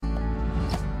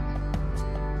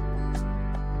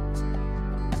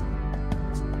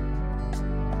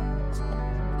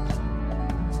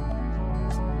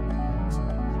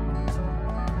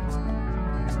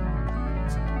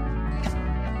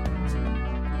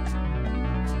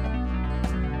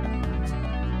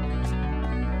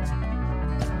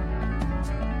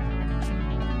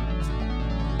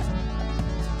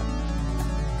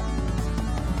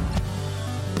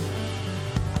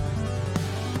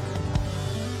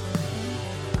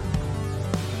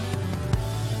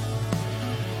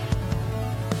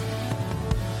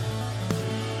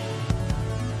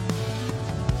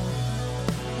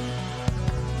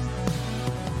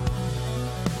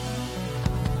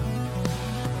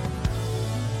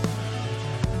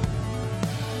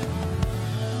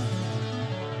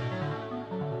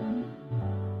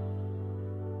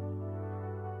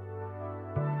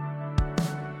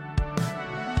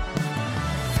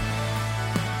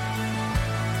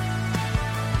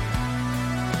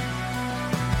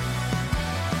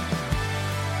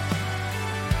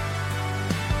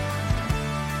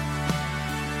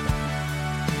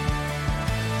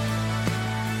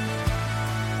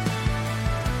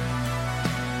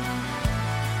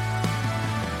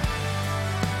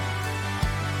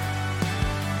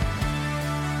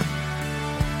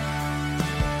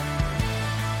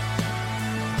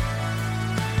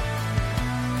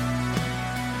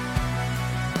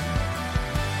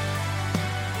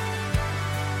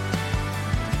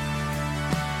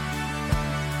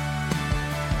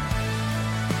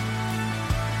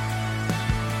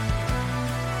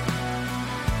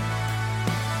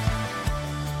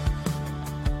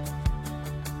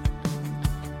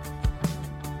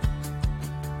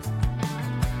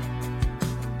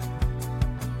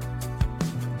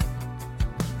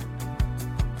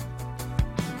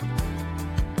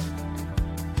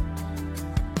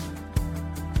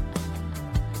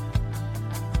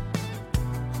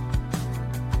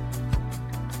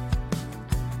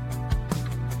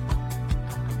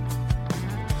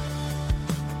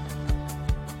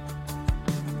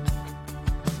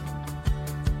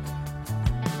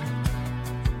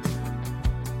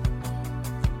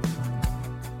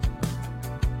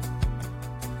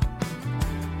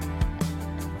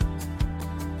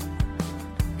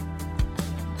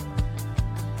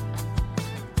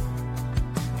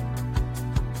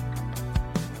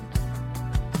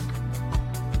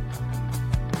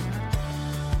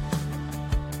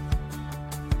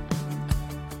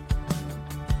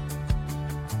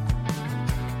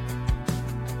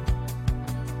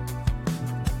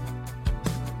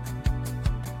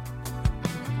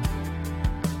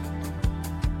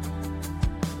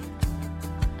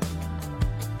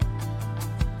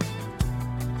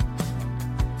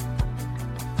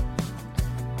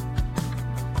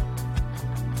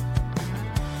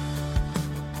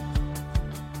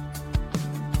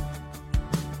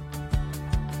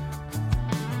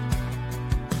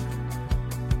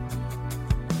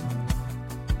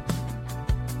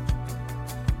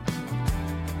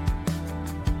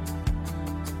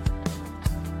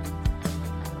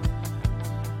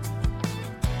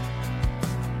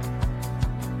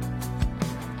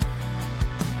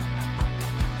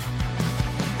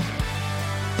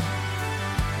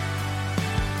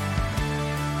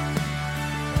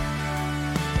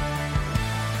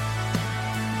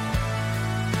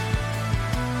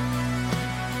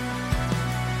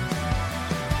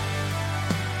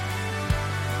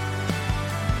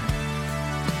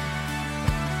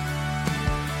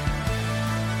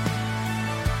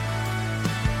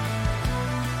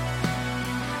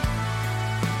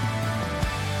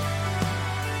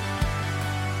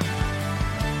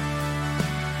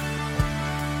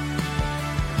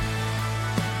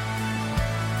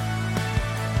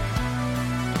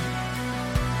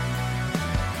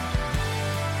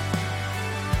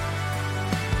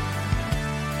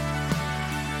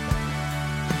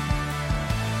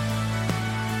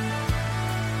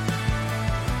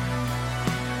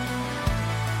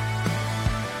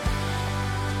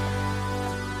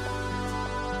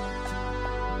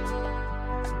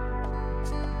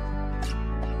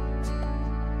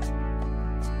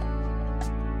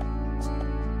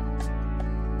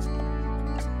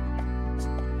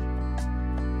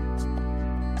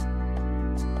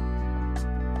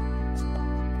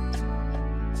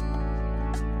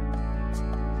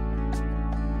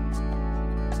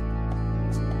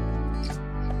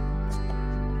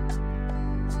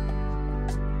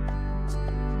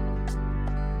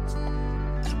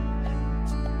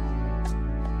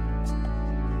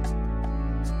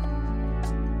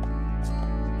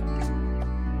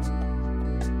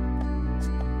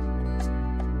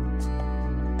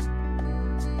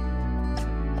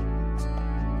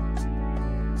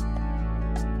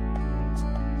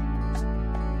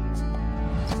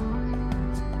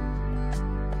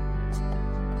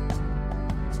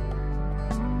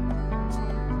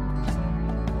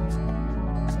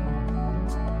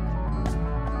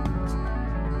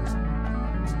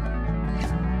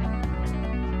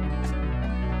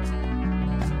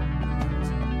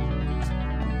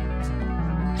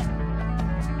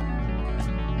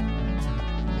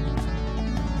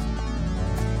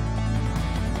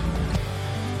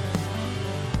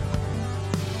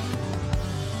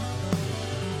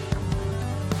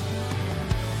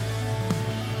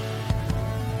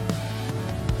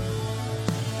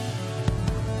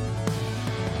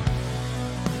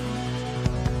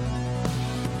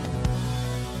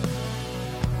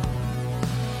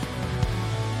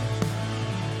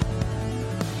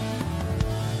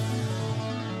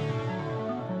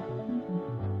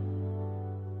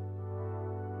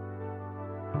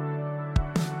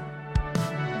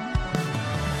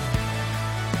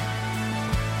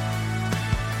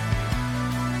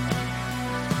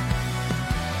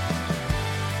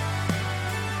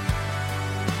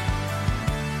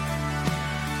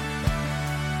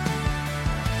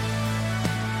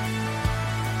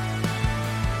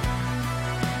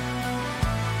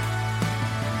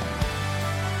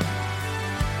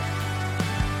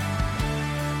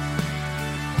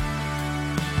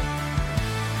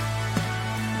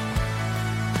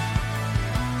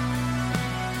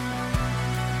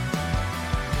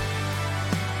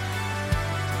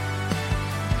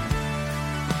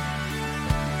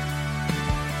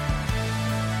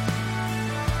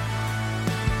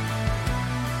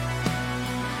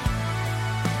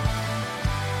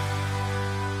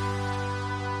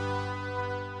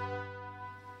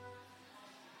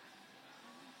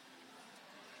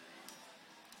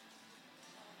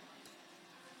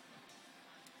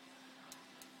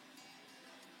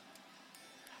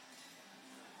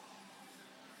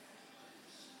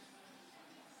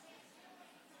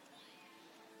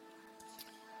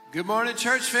Good morning,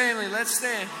 church family. Let's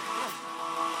stand.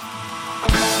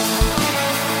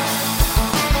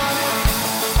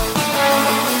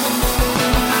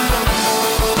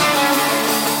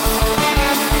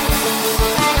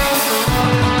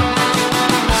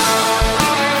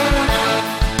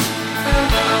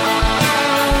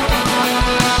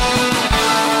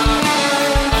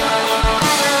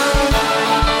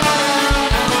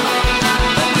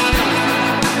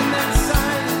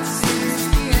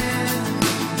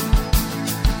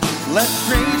 Let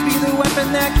praise be the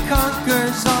weapon that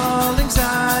conquers all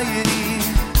anxiety.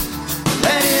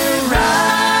 Let it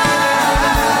rise.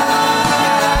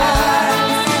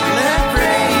 Let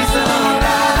praise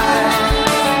arise.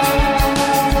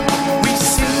 We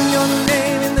sing your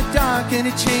name in the dark and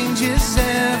it changes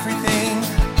everything.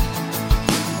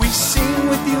 We sing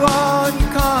with you all you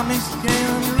call me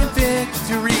in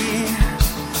victory.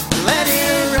 Let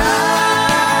it rise.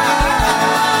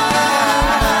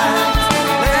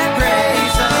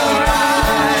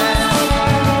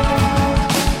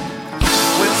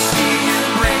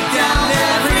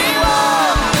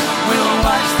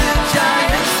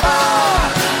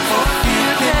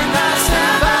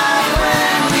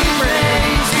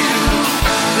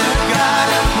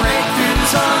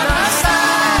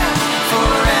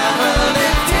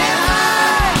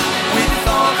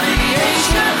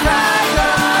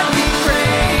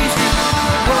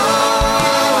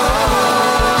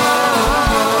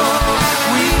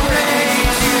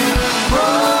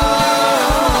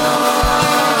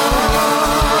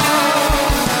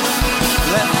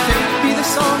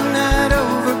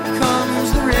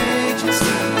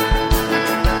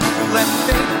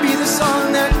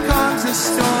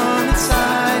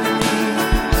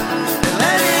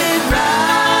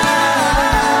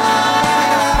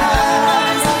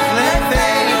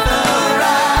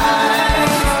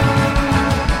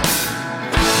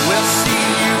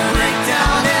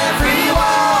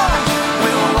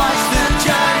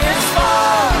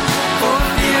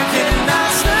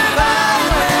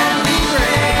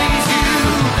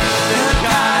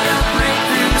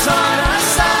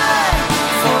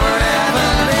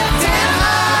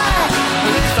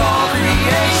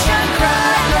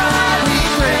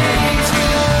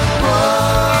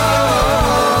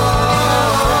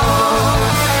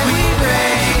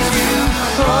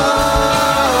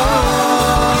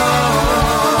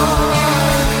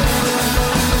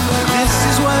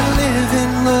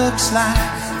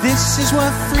 This is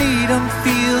what freedom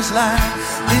feels like.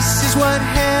 This is what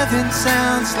heaven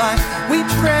sounds like. We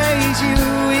praise you,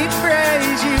 we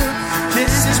praise you.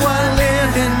 This is what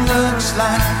living looks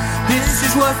like. This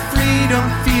is what freedom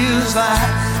feels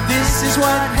like. This is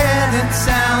what heaven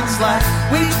sounds like.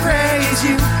 We praise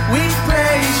you, we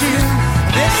praise you.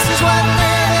 This is what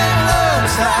living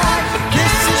looks like.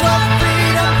 This is what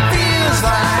freedom feels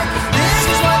like. This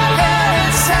is what heaven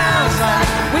sounds like.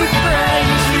 We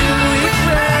praise you, we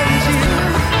praise you.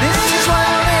 This is what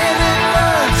living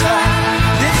looks like.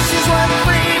 This is what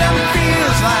freedom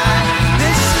feels like.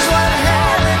 This is what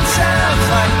heaven sounds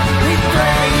like. We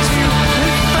praise you,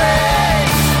 we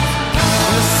praise.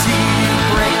 We'll see you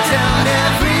break down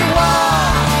every wall.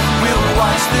 We'll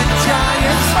watch the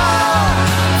giants fall.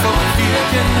 For fear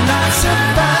cannot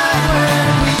survive when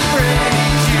we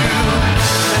praise you.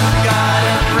 The God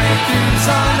of breakthroughs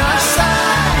on our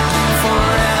side,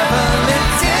 forever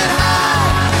lifted high.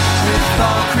 With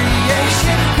all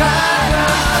creation, God,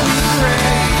 we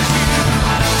praise you.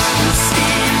 We'll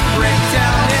see you break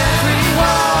down every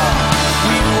wall.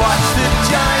 We watch the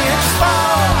giants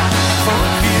fall. For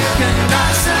fear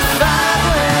cannot survive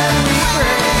when we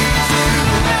praise you.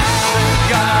 The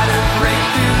God of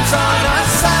breakthroughs on our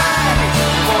side,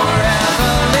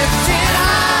 forever lifted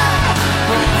high.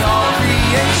 With all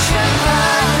creation,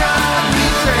 God, we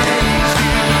praise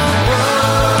you.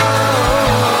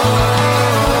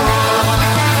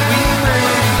 We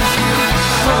praise you.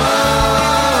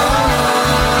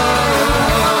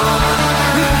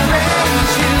 We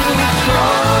praise you.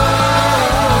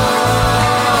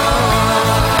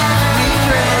 We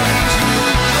praise you.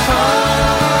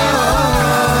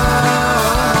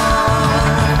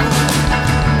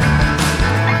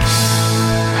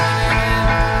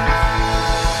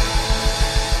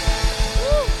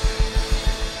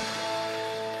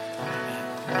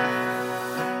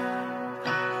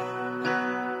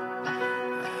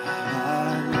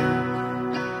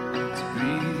 To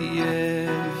breathe the air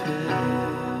of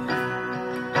heaven.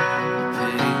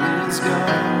 Pain is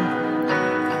gone.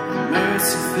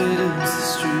 Mercy fills the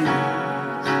streets.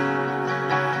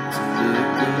 To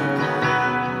look up,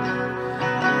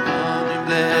 I'm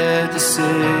glad to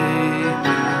save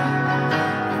me.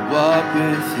 Walk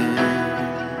with Him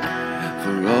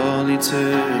for all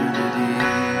eternity.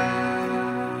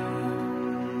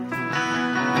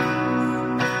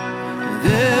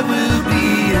 There will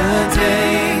be a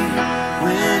day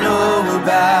when all will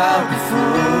bow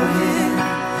before Him.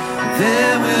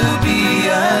 There will be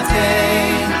a day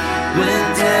when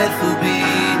death will be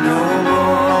no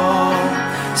more,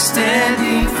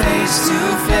 standing face to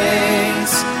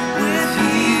face with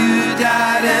He who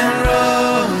died and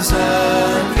rose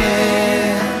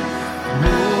again.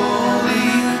 Holy,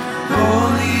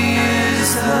 holy is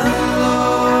the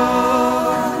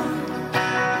Lord.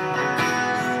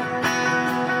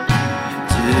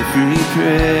 Every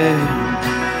prayer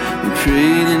we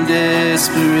prayed in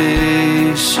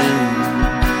desperation,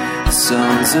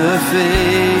 songs of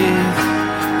faith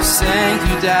sang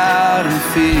through doubt and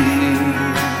fear.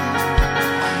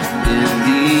 In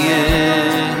the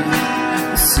end,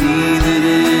 we see that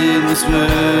it was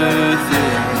worth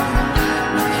it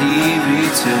when He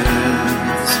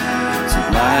returns to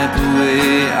wipe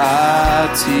away our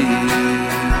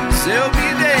tears. There'll be a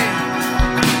day.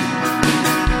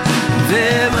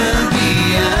 There will be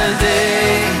a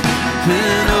day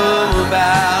when all will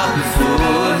bow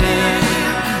before Him.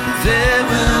 There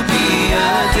will be a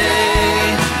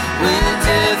day when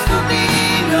death will be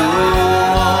no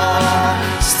more,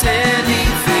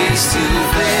 standing face to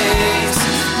face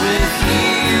with He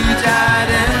who died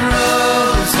and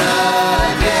rose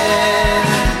again.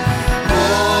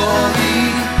 Holy,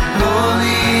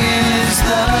 holy is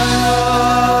the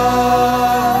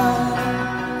Lord.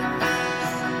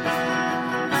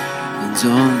 And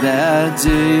on that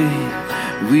day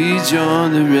we join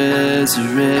the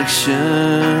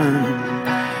resurrection,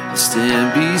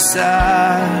 stand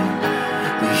beside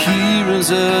the heroes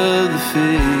of the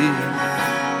faith.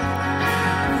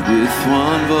 With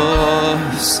one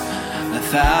voice,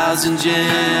 1,000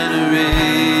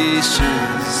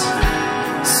 generations,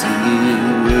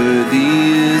 singing, worthy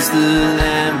is the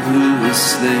Lamb who was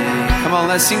slain. Come on,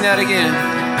 let's sing that again.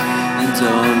 And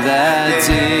on that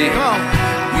day,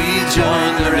 we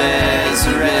join the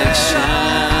resurrection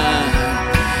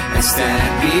and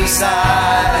stand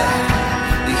beside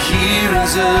the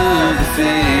heroes of the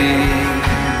faith.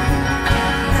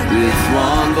 With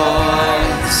one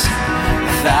voice,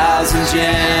 1,000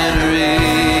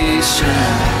 generations,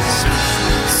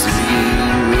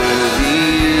 singing,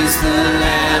 worthy is the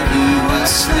Lamb who was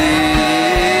slain.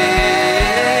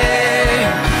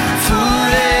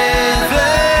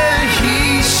 Forever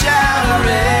He shall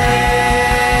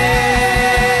reign.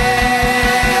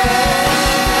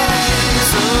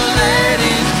 So let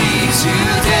it be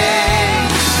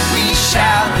today. We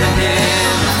shout the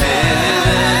hymn of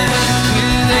heaven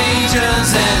with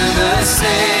angels and the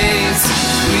saints.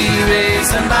 We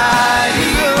raise a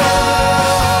mighty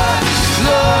roar.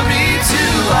 Glory to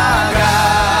our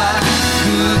God,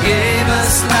 who gave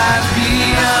us life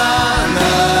beyond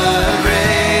the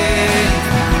grave.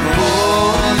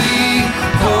 Holy,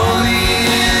 holy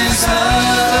is the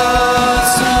Lord.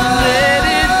 So let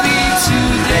it be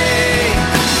today.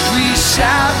 We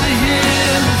shout the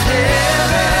hymn of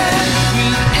heaven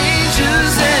with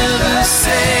angels and the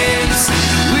saints.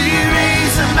 We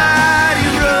raise a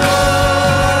mighty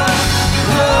roar.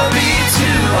 Glory to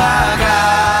our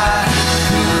God,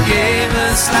 who gave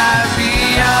us life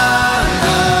beyond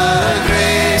the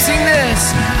grave. Sing this.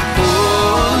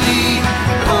 Holy,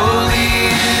 holy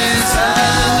is the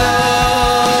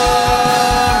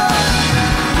Lord.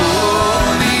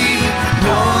 Holy,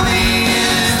 holy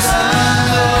is the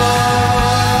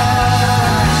Lord.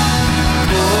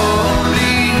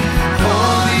 Holy,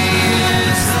 holy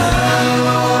is the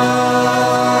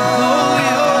Lord.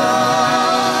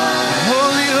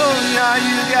 Holy, holy are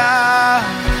you, God.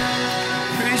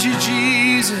 Praise you,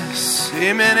 Jesus.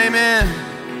 Amen, amen.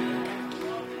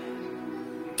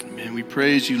 Amen. We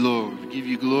praise you, Lord. We give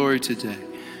you glory today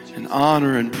and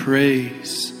honor and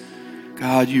praise.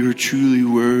 God, you are truly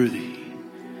worthy.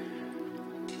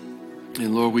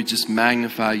 And Lord, we just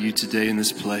magnify you today in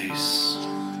this place.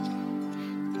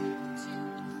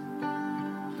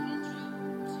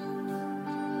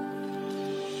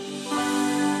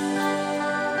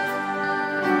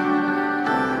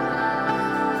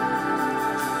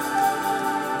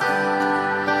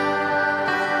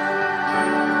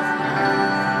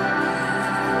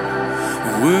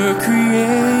 We're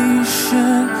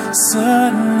creation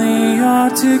suddenly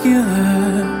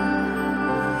articulate,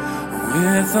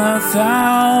 with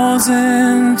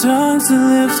 1,000 tongues to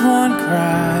lift one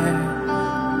cry.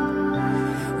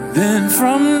 Then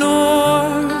from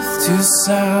north to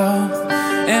south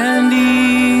and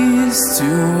east to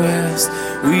west,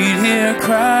 we'd hear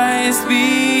Christ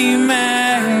be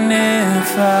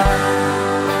magnified.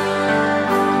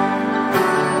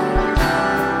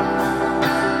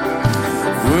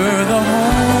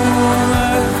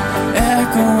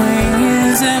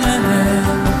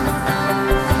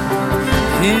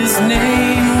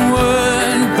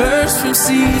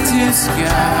 blue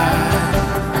sky,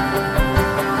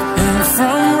 and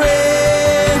from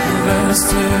rivers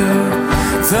to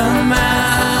the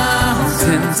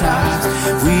mountain tops,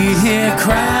 we'd hear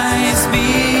Christ be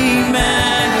magnified.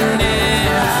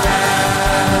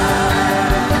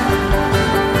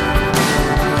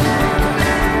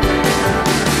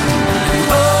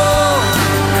 Oh,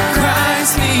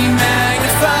 Christ be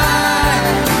magnified,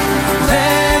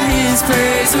 let his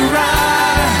praise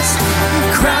arise.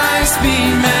 Christ be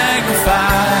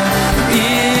magnified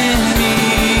in me,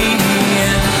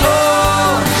 and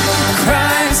oh,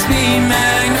 Christ be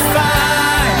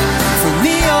magnified from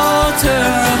the altar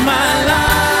of my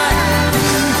life.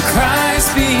 Christ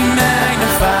be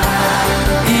magnified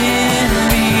in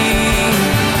me.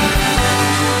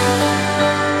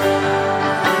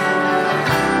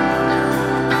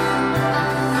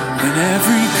 When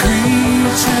every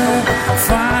creature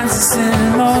finds its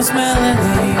inmost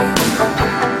melody,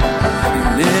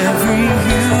 and every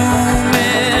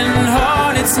human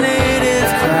heart its native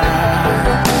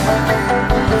cry,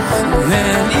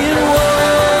 then in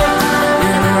war,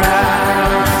 in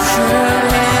rapture,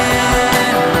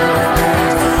 and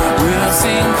we'll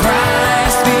sing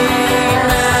Christ be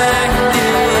magnified.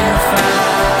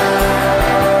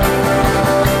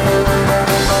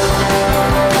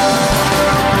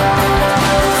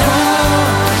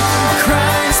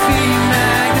 Christ be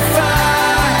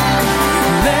magnified,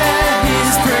 let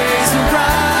his praise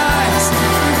arise.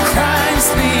 Christ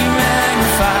be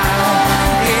magnified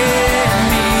in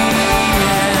me,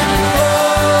 and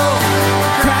oh,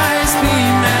 Christ be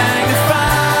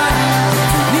magnified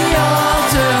from the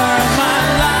altar of my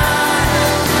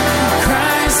life.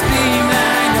 Christ be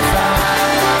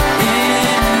magnified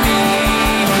in me.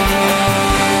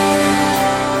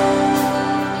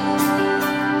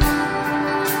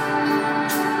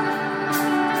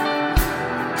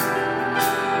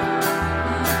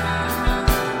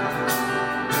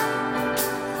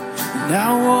 And I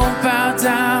won't bow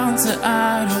down to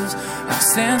idols, I'll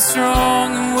stand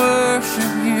strong and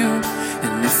worship you.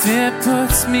 And if it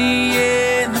puts me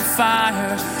in the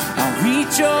fire, I'll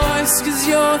rejoice 'cause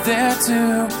you're there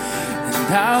too.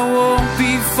 And I won't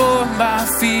be formed by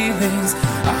feelings,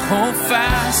 I hold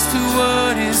fast to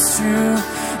what is true.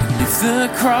 And if the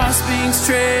cross brings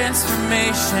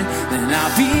transformation, then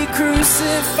I'll be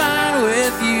crucified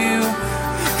with you.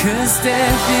 'Cause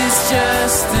death is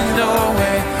just a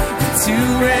doorway to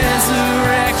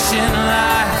resurrection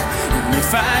life. And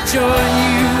if I join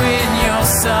you in your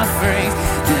suffering,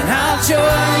 then I'll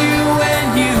join you when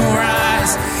you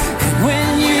rise. And when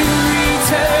you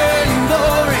return in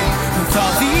glory with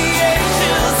all the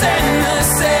angels and the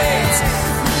saints,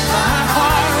 my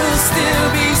heart will still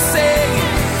be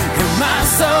singing, and my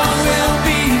song will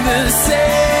be the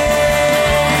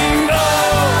same.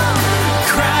 Oh,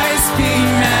 Christ be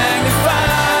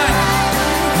magnified,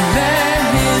 let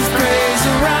his praise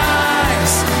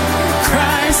arise.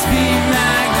 Christ be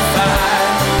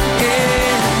magnified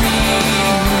in me.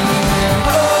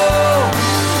 Oh,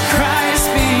 Christ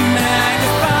be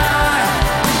magnified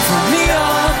from the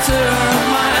altar of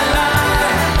my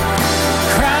life.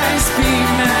 Christ be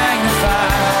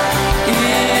magnified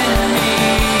in me.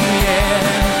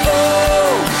 And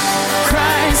oh,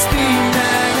 Christ be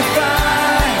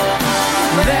magnified,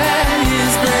 let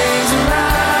his praise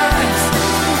arise.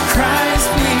 Christ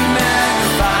be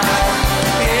magnified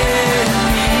in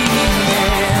me.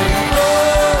 And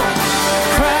oh,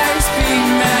 Christ be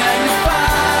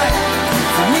magnified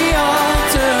from the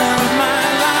altar of my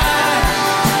life.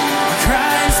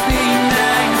 Christ be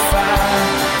magnified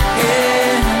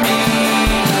in me.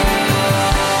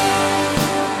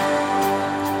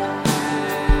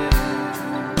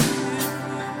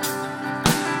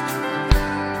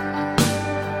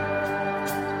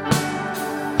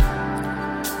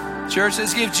 Church,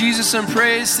 let's give Jesus some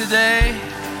praise today.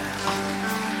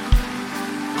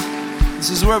 This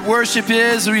is what worship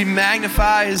is. We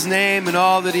magnify his name and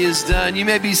all that he has done. You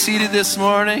may be seated this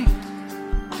morning.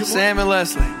 Sam and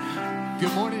Leslie.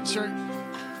 Good morning, church.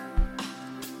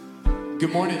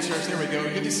 Good morning, church. There we go.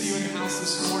 Good to see you in the house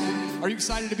this morning. Are you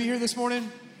excited to be here this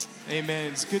morning?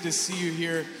 Amen. It's good to see you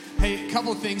here. Hey, a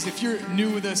couple of things. If you're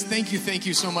new with us, thank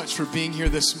you so much for being here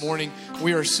this morning.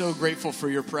 We are so grateful for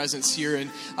your presence here. And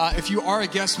if you are a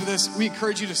guest with us, we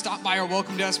encourage you to stop by our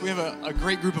welcome desk. We have a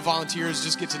great group of volunteers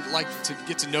just get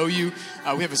to know you.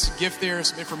 We have a gift there,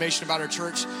 some information about our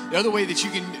church. The other way that you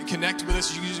can connect with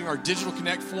us is using our digital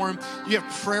connect form. You have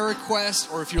prayer requests,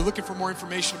 or if you're looking for more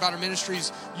information about our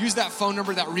ministries, use that phone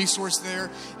number, that resource there,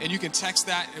 and you can text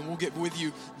that, and we'll get with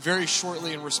you very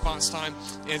shortly in response time.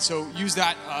 And so use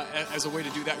that as a way to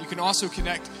do that. You can also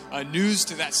connect news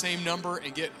to that same number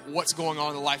and get what's going on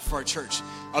in the life of our church.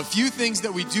 A few things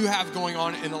that we do have going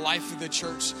on in the life of the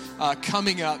church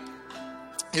coming up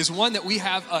is one that we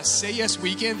have a Say Yes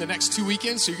weekend the next 2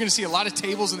 weekends. So you're going to see a lot of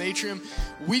tables in the atrium.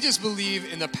 We just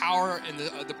believe in the power and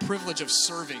the privilege of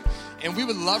serving. And we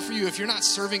would love for you, if you're not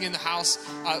serving in the house,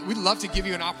 we'd love to give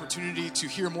you an opportunity to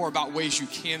hear more about ways you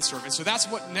can serve. And so that's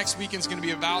what next weekend's going to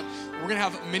be about. We're going to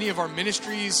have many of our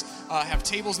ministries have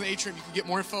tables in the atrium. You can get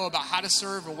more info about how to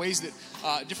serve and ways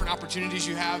that different opportunities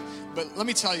you have. But let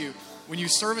me tell you, when you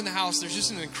serve in the house, there's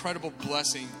just an incredible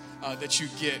blessing that you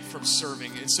get from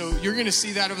serving. And so you're going to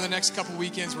see that over the next couple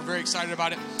weekends. We're very excited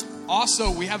about it.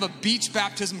 Also, we have a beach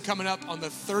baptism coming up on the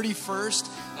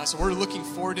 31st. So we're looking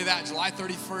forward to that, July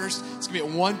 31st. It's going to be at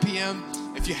 1 p.m.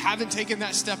 If you haven't taken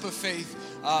that step of faith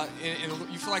and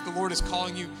you feel like the Lord is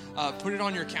calling you, put it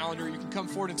on your calendar. You can come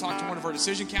forward and talk to one of our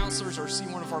decision counselors or see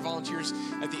one of our volunteers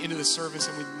at the end of the service,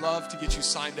 and we'd love to get you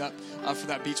signed up for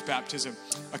that beach baptism.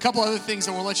 A couple other things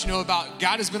I want to let you know about.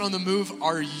 God has been on the move.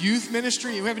 Our youth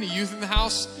ministry, do we have any youth in the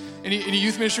house? Any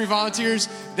youth ministry volunteers?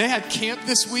 They had camp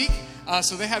this week.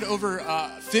 So they had over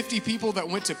 50 people that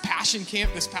went to Passion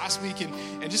Camp this past week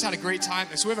and just had a great time.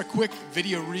 And so we have a quick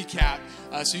video recap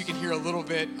so you can hear a little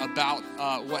bit about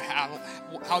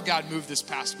how God moved this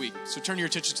past week. So turn your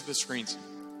attention to the screens.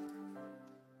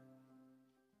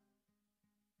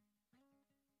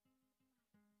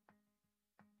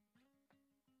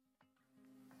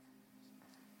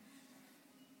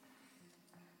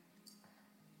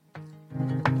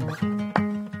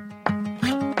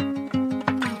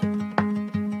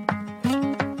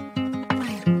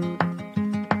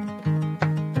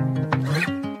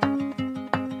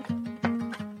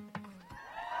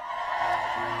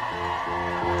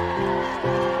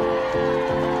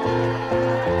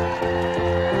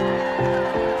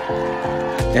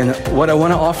 And what I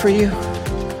want to offer you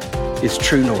is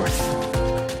true north.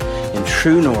 And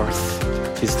true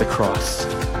north is the cross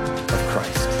of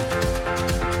Christ.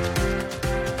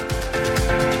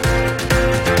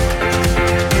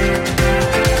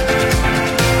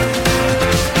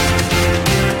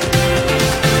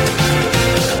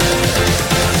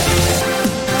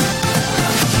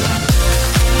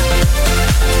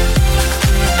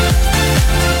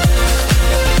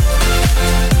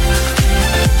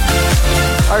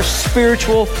 Our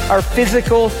spiritual, our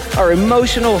physical, our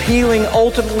emotional healing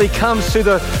ultimately comes through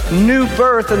the new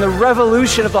birth and the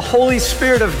revolution of the Holy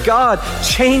Spirit of God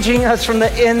changing us from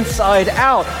the inside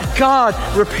out. God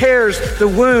repairs the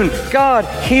wound. God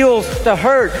heals the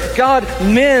hurt. God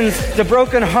mends the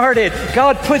brokenhearted.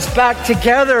 God puts back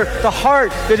together the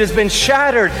heart that has been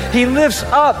shattered. He lifts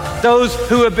up those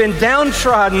who have been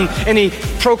downtrodden, and He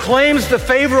proclaims the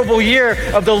favorable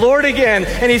year of the Lord again.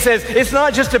 And He says, it's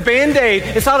not just a Band-Aid.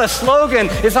 It's not a slogan.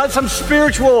 It's not some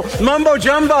spiritual mumbo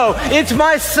jumbo. It's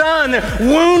my Son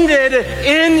wounded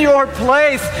in your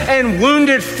place and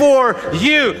wounded for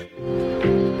you.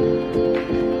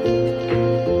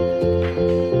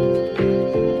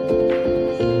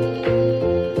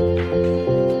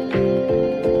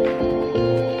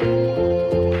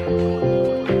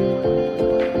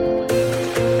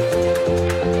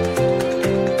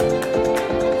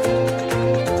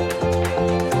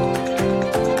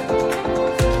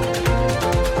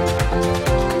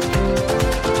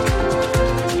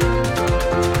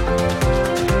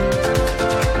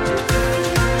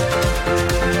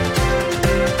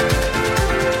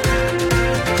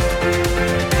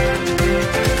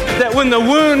 When the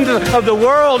wound of the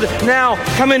world now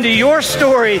come into your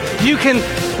story, you can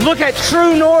look at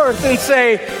true north and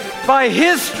say, by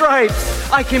His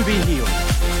stripes, I can be healed.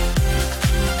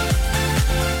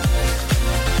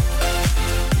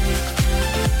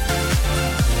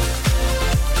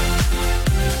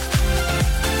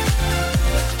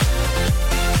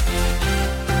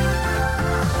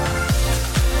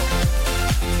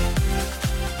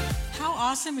 How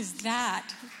awesome is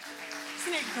that?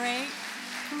 Isn't it great?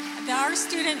 Our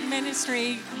student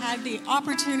ministry had the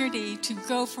opportunity to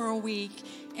go for a week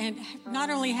and not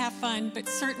only have fun, but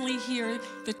certainly hear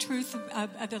the truth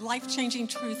of the life-changing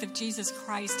truth of Jesus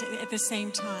Christ at the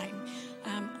same time.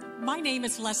 My name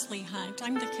is Leslie Hunt.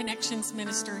 I'm the Connections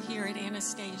Minister here at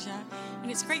Anastasia, and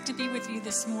it's great to be with you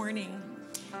this morning.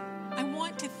 I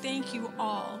want to thank you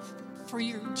all for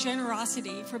your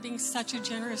generosity, for being such a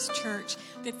generous church,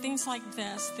 that things like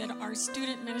this, that our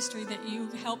student ministry that you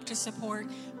help to support,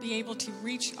 be able to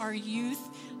reach our youth.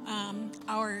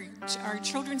 Our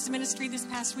children's ministry this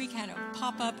past week had a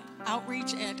pop-up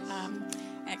outreach at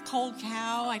Cold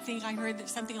Cow. I think I heard that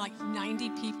something like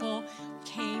 90 people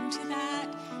came to that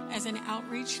as an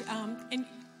outreach. And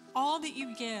all that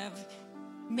you give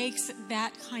makes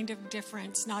that kind of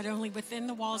difference, not only within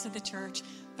the walls of the church,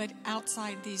 but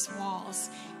outside these walls.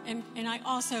 And I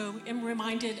also am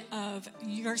reminded of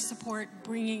your support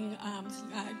bringing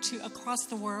to across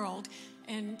the world,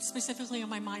 and specifically on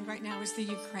my mind right now is the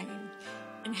Ukraine,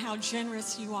 and how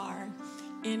generous you are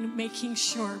in making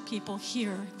sure people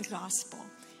hear the gospel.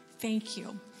 Thank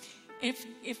you. If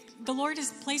the Lord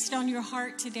has placed on your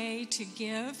heart today to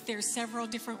give, there's several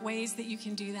different ways that you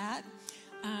can do that.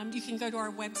 You can go to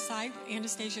our website,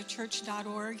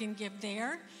 anastasiachurch.org, and give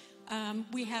there.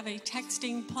 We have a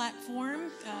texting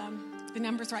platform. The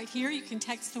number's right here. You can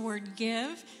text the word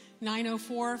GIVE,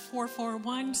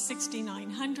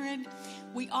 904-441-6900.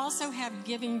 We also have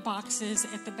giving boxes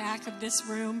at the back of this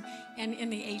room and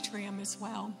in the atrium as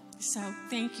well. So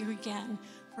thank you again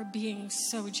for being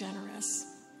so generous.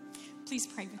 Please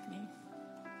pray with me.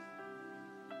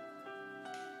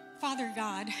 Father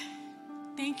God,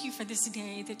 thank you for this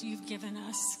day that you've given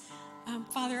us.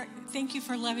 Father, thank you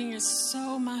for loving us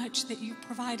so much that you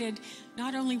provided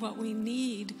not only what we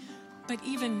need, but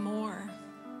even more.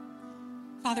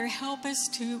 Father, help us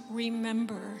to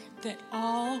remember that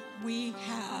all we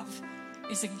have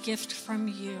is a gift from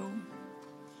you.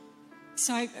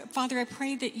 So, Father, I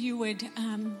pray that you would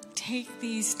take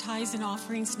these tithes and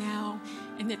offerings now,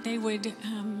 and that they would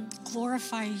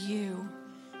glorify you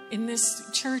in this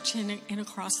church and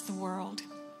across the world.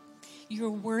 You're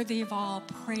worthy of all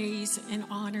praise and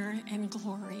honor and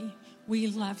glory. We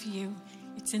love you.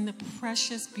 It's in the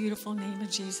precious, beautiful name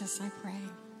of Jesus I pray.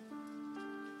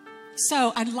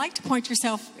 So I'd like to point you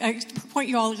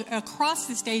all across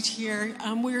the stage here.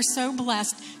 We are so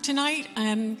blessed. Tonight,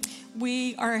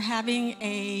 we are having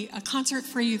a concert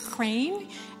for Ukraine,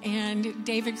 and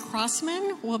David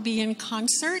Crossman will be in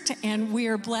concert, and we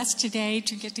are blessed today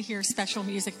to get to hear special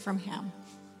music from him.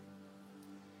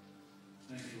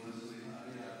 Thank you, Leslie. I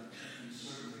can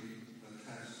certainly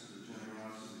attest to the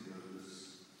generosity of this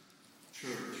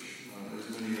church. As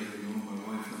many of you know, my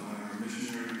wife and I are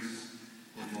missionaries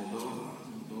in Moldova.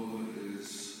 Moldova is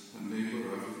a neighbor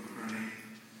of Ukraine.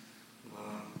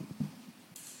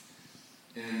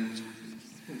 And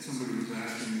somebody was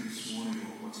asking me this morning,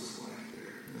 well, what's it like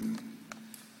there? And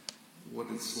what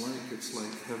it's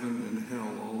like heaven and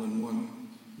hell all in one,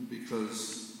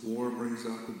 because war brings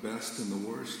out the best and the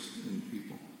worst in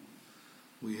people.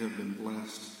 We have been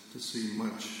blessed to see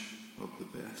much of the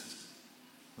best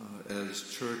as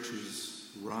churches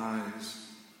rise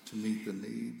to meet the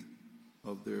need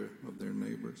of their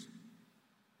neighbors.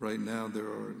 Right now, there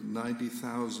are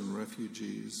 90,000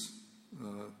 refugees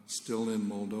still in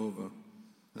Moldova.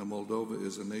 Now, Moldova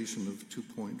is a nation of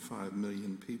 2.5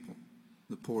 million people,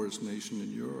 the poorest nation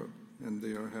in Europe, and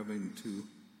they are having to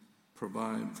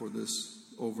provide for this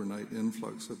overnight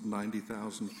influx of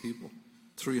 90,000 people.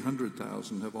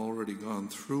 300,000 have already gone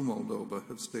through Moldova,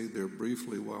 have stayed there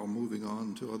briefly while moving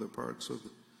on to other parts of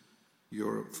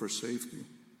Europe for safety.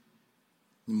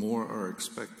 More are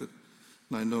expected.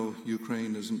 And I know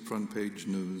Ukraine isn't front page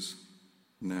news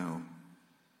now,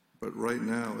 but right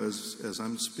now, as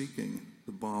I'm speaking,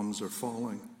 the bombs are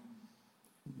falling.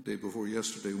 The day before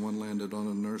yesterday, one landed on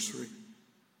a nursery,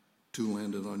 2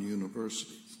 landed on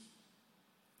universities.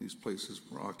 These places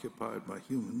were occupied by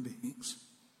human beings.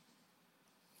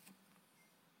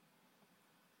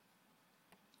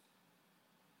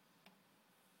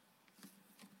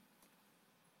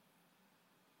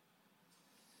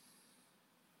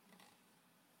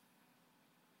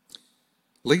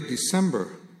 Late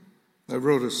December, I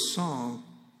wrote a song.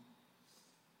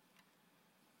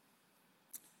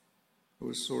 It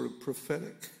was sort of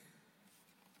prophetic.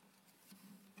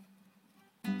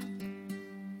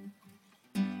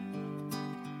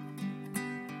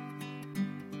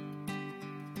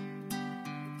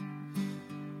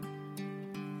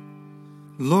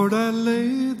 Lord, I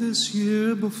lay this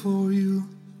year before you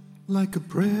like a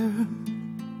prayer,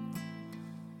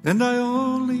 and I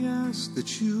only ask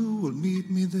that you will meet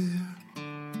me there.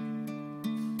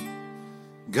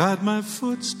 Guide my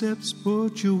footsteps,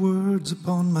 put your words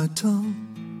upon my tongue.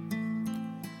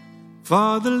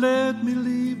 Father, let me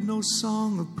leave no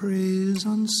song of praise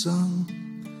unsung.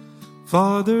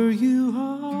 Father, you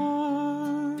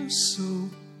are so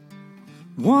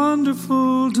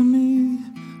wonderful to me.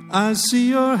 I see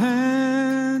your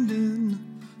hand in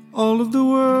all of the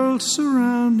world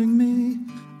surrounding me,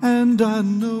 and I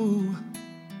know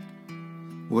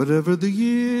whatever the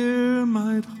year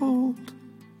might hold,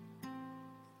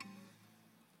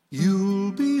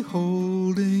 you'll be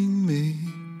holding me,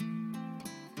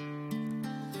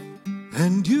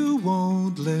 and you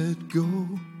won't let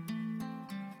go.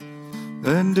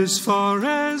 And as far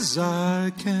as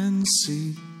I can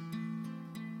see,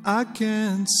 I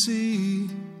can't see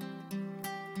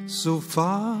so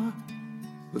far,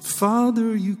 but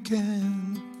Father, you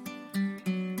can.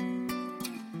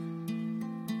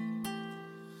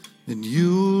 And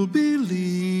you'll be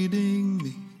leading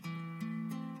me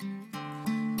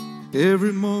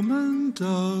every moment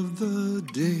of the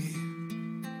day.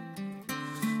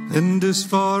 And as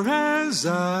far as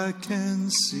I can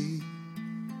see,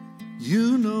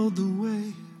 you know the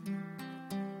way.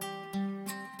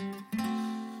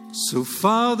 So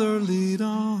Father, lead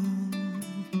on.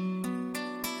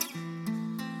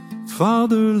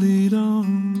 Father, lead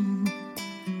on.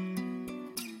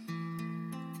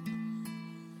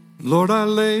 Lord, I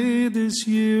lay this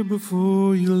year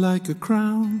before you like a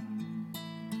crown.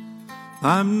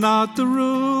 I'm not the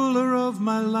ruler of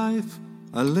my life,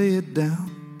 I lay it down.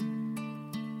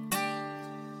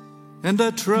 And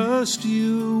I trust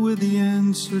you with the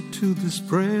answer to this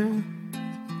prayer.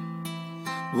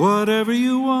 Whatever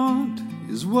you want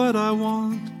is what I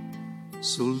want,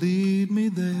 so lead me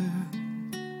there.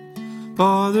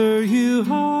 Father, you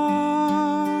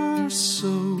are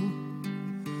so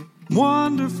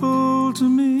wonderful to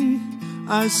me.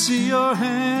 I see your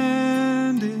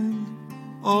hand in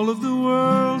all of the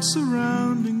world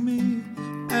surrounding me,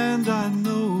 and I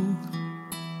know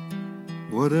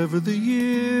whatever the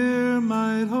year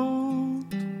might hold,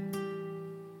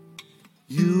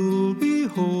 you'll be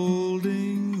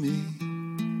holding me,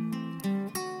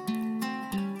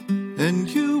 and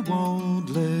you won't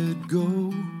let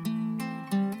go.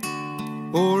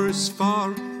 Or as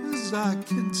far as I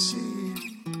can see,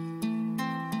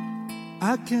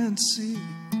 I can't see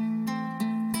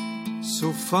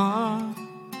so far,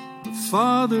 but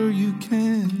Father, you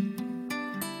can.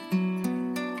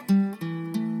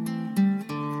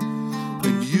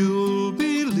 And you'll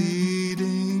be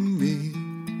leading me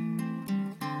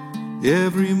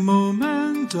every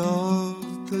moment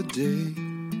of the day.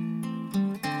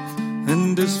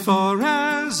 And as far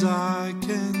as I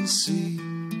can see,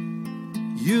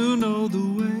 you know the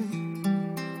way.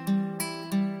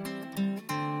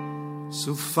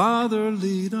 So Father,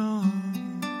 lead on.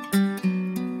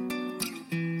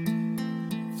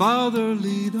 Father,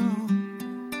 lead on.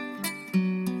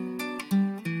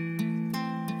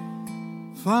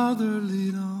 Father,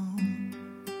 lead on.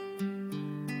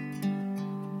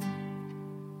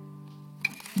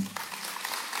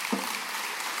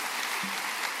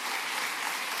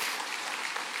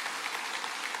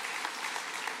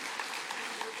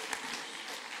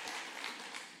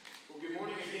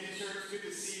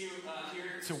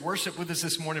 To worship with us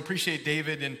this morning. Appreciate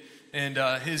David and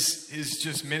his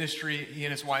just ministry he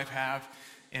and his wife have,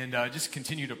 and just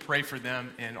continue to pray for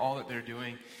them and all that they're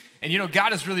doing. And you know,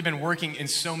 God has really been working in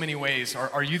so many ways.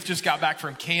 Our youth just got back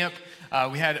from camp.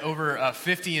 We had over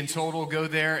 50 in total go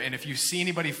there, and if you see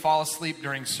anybody fall asleep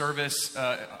during service,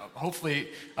 hopefully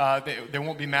they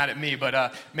won't be mad at me,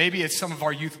 but maybe it's some of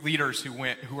our youth leaders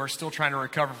who are still trying to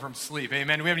recover from sleep.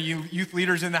 Amen. Do we have any youth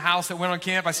leaders in the house that went on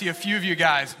camp? I see a few of you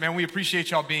guys. Man, we appreciate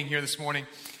y'all being here this morning.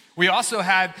 We also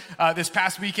had, this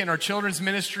past weekend, our children's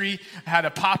ministry had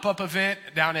a pop-up event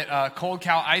down at Cold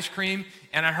Cow Ice Cream.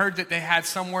 And I heard that they had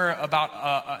somewhere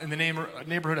about, in the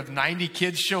neighborhood of 90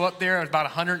 kids show up there, about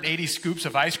 180 scoops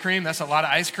of ice cream. That's a lot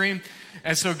of ice cream.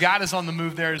 And so God is on the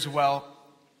move there as well.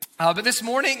 But this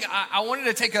morning, I wanted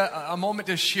to take a moment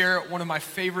to share one of my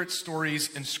favorite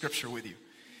stories in Scripture with you.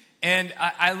 And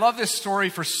I love this story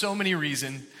for so many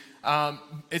reasons.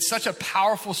 It's such a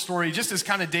powerful story, just as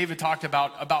kind of David talked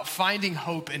about finding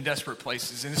hope in desperate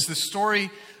places. And it's the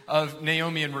story of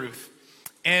Naomi and Ruth.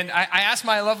 And I asked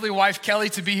my lovely wife,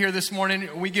 Kelly, to be here this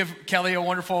morning. We give Kelly a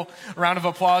wonderful round of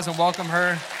applause and welcome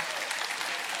her.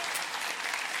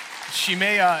 She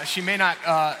may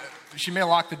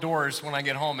lock the doors when I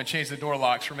get home and change the door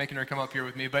locks for making her come up here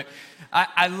with me. But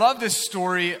I love this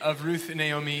story of Ruth and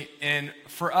Naomi. And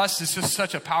for us, it's just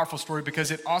such a powerful story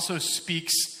because it also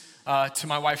speaks to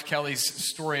my wife Kelly's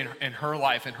story in her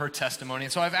life and her testimony.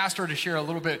 And so I've asked her to share a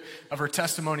little bit of her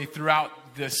testimony throughout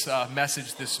this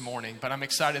message this morning. But I'm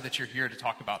excited that you're here to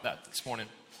talk about that this morning.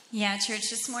 Yeah, church,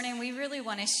 this morning we really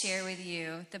want to share with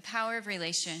you the power of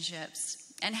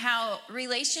relationships and how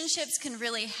relationships can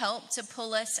really help to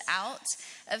pull us out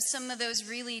of some of those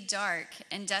really dark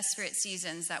and desperate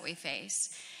seasons that we face.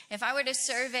 If I were to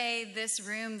survey this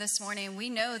room this morning, we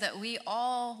know that we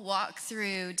all walk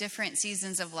through different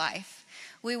seasons of life.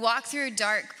 We walk through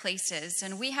dark places,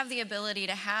 and we have the ability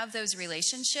to have those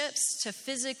relationships to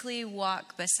physically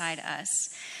walk beside us.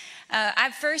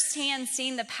 I've firsthand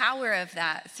seen the power of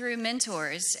that through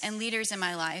mentors and leaders in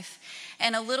my life.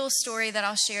 And a little story that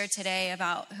I'll share today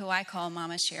about who I call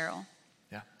Mama Cheryl.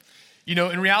 Yeah. You know,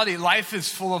 in reality, life is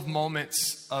full of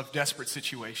moments of desperate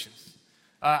situations.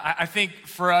 I think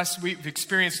for us, we've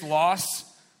experienced loss,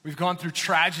 we've gone through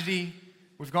tragedy,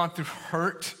 we've gone through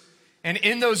hurt. And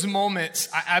in those moments,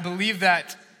 I believe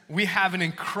that we have an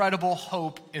incredible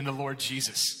hope in the Lord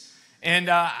Jesus. And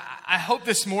I hope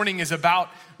this morning is about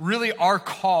really our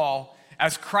call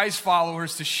as Christ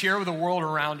followers to share with the world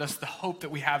around us the hope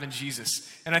that we have in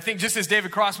Jesus. And I think just as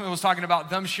David Crossman was talking about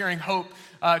them sharing hope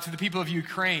to the people of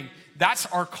Ukraine, that's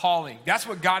our calling. That's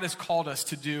what God has called us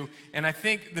to do. And I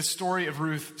think the story of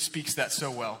Ruth speaks that so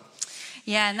well.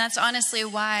 Yeah, and that's honestly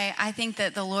why I think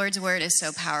that the Lord's word is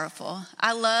so powerful.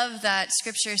 I love that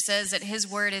scripture says that his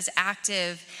word is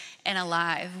active and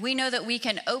alive. We know that we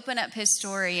can open up his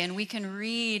story and we can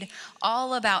read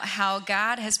all about how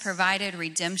God has provided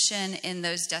redemption in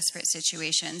those desperate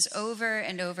situations over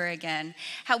and over again.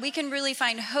 How we can really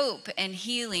find hope and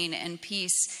healing and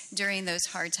peace during those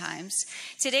hard times.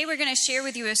 Today we're going to share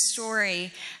with you a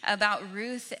story about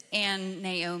Ruth and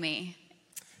Naomi.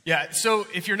 Yeah, so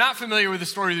if you're not familiar with the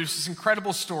story, there's this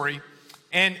incredible story.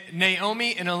 And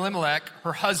Naomi and Elimelech,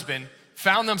 her husband,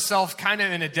 found themselves kind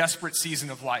of in a desperate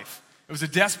season of life. It was a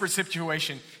desperate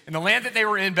situation. And the land that they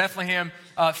were in, Bethlehem,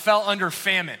 fell under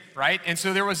famine, right? And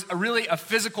so there was really a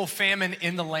physical famine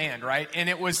in the land, right? And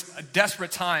it was a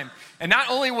desperate time. And not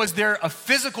only was there a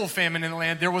physical famine in the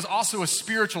land, there was also a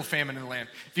spiritual famine in the land.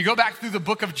 If you go back through the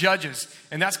book of Judges,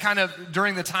 and that's kind of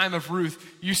during the time of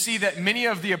Ruth, you see that many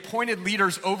of the appointed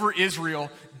leaders over Israel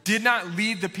did not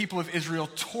lead the people of Israel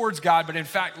towards God, but in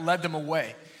fact led them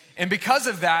away. And because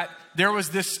of that, there was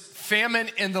this famine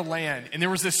in the land, and there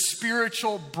was this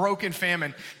spiritual broken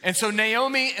famine. And so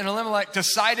Naomi and Elimelech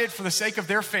decided, for the sake of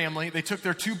their family, they took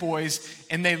their 2 boys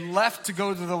and they left to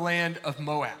go to the land of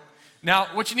Moab. Now,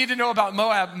 what you need to know about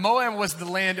Moab, Moab was the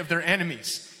land of their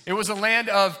enemies. It was a land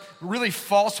of really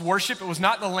false worship. It was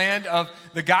not the land of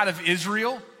the God of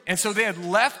Israel. And so they had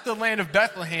left the land of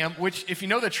Bethlehem, which, if you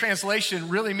know the translation,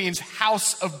 really means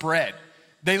house of bread.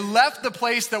 They left the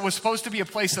place that was supposed to be a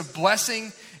place of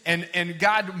blessing and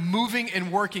God moving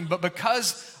and working. But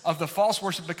because of the false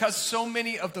worship, because so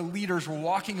many of the leaders were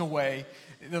walking away,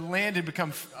 the land had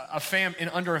become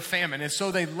under a famine. And so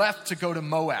they left to go to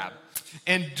Moab.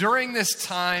 And during this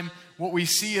time, what we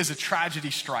see is a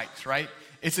tragedy strikes, right?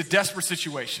 It's a desperate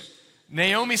situation.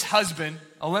 Naomi's husband,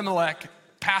 Elimelech,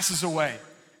 passes away.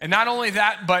 And not only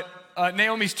that, but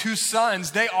Naomi's 2 sons,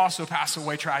 they also pass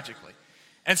away tragically.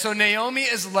 And so Naomi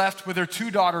is left with her 2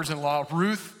 daughters-in-law,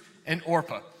 Ruth and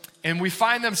Orpah. And we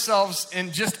find themselves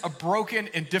in just a broken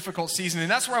and difficult season.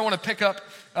 And that's where I want to pick up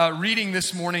reading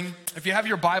this morning. If you have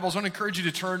your Bibles, I want to encourage you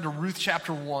to turn to Ruth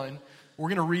chapter 1. We're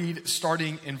going to read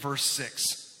starting in verse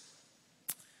 6.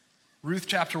 Ruth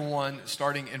chapter 1,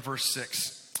 starting in verse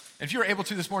 6. And if you're able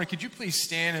to this morning, could you please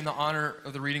stand in the honor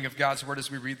of the reading of God's word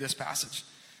as we read this passage?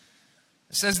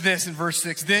 It says this in verse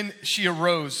 6, "Then she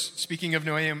arose," speaking of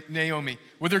Naomi,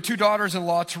 "with her 2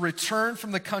 daughters-in-law to return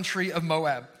from the country of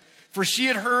Moab. For she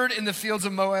had heard in the fields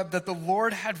of Moab that the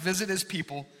Lord had visited his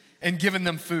people and given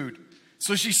them food.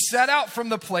 So she set out from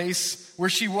the place where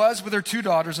she was with her 2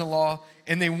 daughters-in-law,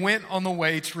 and they went on the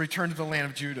way to return to the land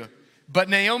of Judah. But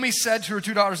Naomi said to her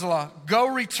 2 daughters-in-law, 'Go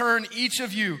return each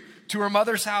of you to her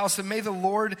mother's house, and may the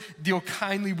Lord deal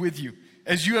kindly with you,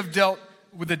 as you have dealt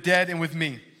with the dead and with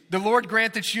me. The Lord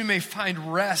grant that you may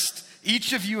find rest,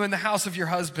 each of you in the house of your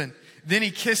husband.' Then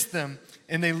he kissed them,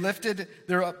 and they lifted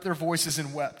up their voices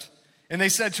and wept. And they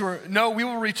said to her, 'No, we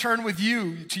will return with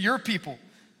you to your people.'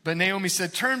 But Naomi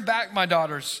said, 'Turn back, my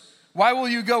daughters. Why will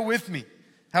you go with me?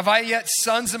 Have I yet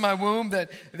sons in my womb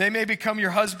that they may become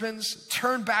your husbands?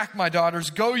 Turn back, my daughters.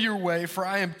 Go your way, for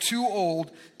I am too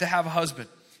old to have a husband.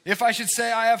 If I should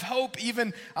say I have hope,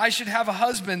 even I should have a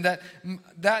husband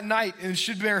that night and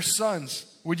should bear sons.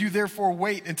 Would you therefore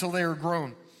wait until they are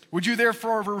grown? Would you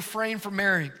therefore refrain from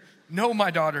marrying? No,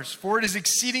 my daughters, for it is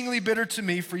exceedingly bitter to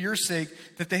me for your sake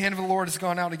that the hand of the Lord has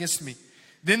gone out against me.'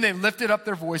 Then they lifted up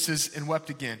their voices and wept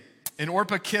again. And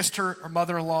Orpah kissed her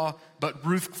mother-in-law, but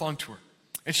Ruth clung to her.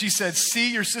 And she said,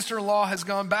 'See, your sister-in-law has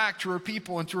gone back to her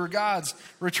people and to her gods.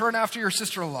 Return after your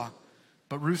sister-in-law.'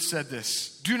 But Ruth said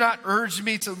this, 'Do not urge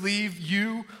me to leave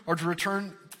you or to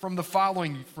return from the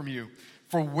following from you.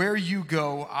 For where you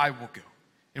go, I will go.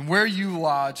 And where you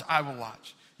lodge, I will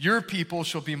lodge. Your people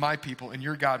shall be my people, and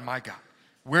your God my God.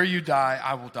 Where you die,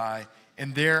 I will die,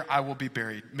 and there I will be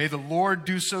buried. May the Lord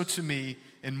do so to me,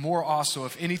 and more also,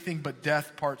 if anything but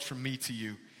death parts from me to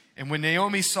you.' And when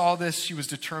Naomi saw this, she was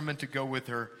determined to go with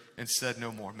her and said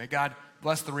no more." May God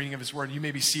bless the reading of his word. You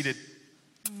may be seated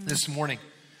this morning.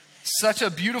 Such a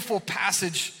beautiful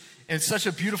passage and such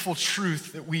a beautiful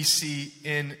truth that we see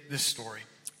in this story.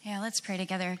 Yeah, let's pray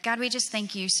together. God, we just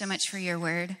thank you so much for your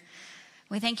word.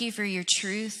 We thank you for your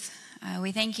truth.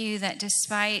 We thank you that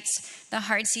despite the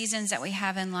hard seasons that we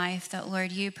have in life, that,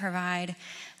 Lord, you provide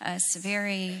us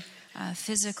very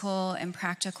physical and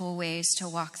practical ways to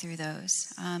walk through those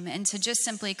and to just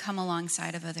simply come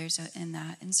alongside of others in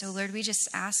that. And so, Lord, we just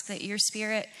ask that your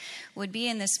Spirit would be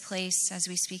in this place as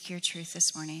we speak your truth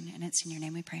this morning. And it's in your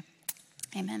name we pray.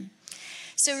 Amen.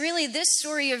 So really, this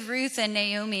story of Ruth and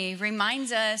Naomi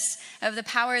reminds us of the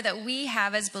power that we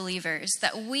have as believers,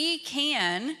 that we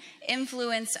can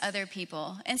influence other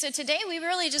people. And so today, we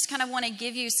really just kind of want to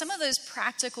give you some of those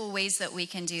practical ways that we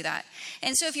can do that.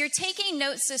 And so if you're taking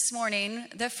notes this morning,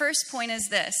 the first point is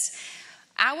this.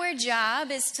 Our job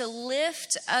is to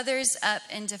lift others up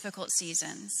in difficult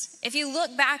seasons. If you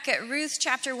look back at Ruth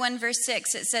chapter 1, verse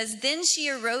 6, it says, "Then she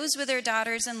arose with her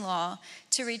daughters-in-law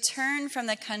to return from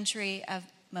the country of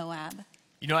Moab."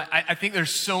 You know, I think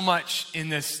there's so much in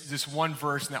this one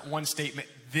verse and that one statement,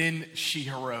 "Then she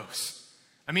arose."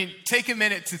 I mean, take a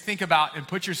minute to think about and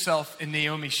put yourself in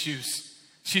Naomi's shoes.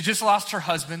 She just lost her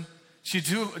husband. She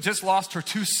just lost her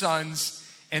 2 sons,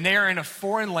 and they are in a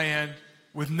foreign land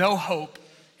with no hope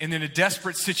and in a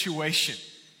desperate situation.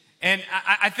 And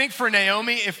I think for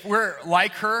Naomi, if we're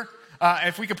like her,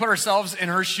 if we could put ourselves in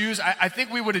her shoes, I think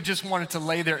we would have just wanted to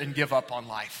lay there and give up on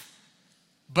life.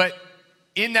 But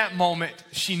in that moment,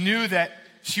 she knew that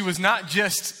she was not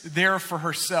just there for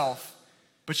herself,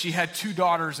 but she had 2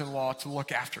 daughters-in-law to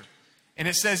look after. And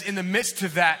it says in the midst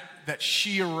of that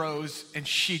she arose and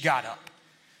she got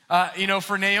up. You know,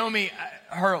 for Naomi,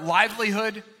 her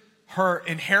livelihood, her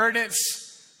inheritance,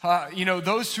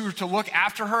 those who were to look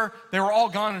after her, they were all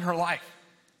gone in her life.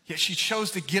 Yet she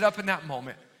chose to get up in that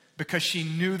moment because she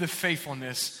knew the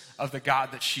faithfulness of the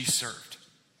God that she served.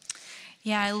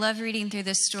 Yeah, I love reading through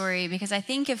this story because I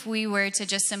think if we were to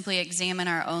just simply examine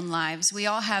our own lives, we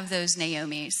all have those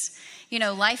Naomis. You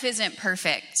know, life isn't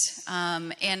perfect.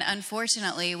 And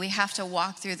unfortunately, we have to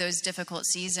walk through those difficult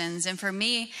seasons. And for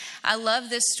me, I love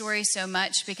this story so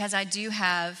much because I do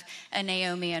have a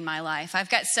Naomi in my life. I've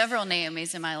got several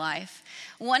Naomis in my life.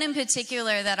 One in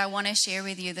particular that I want to share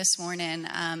with you this morning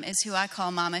is who I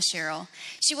call Mama Cheryl.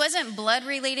 She wasn't blood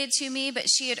related to me, but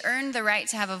she had earned the right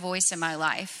to have a voice in my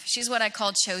life. She's what I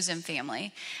call chosen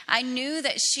family. I knew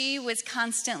that she was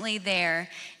constantly there,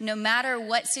 no matter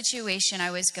what situation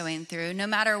I was going through, no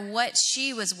matter what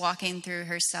she was walking through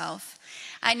herself.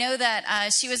 I know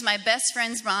that she was my best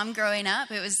friend's mom growing up.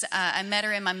 It was I met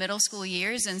her in my middle school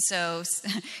years, and so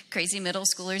crazy middle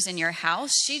schoolers in your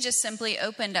house. She just simply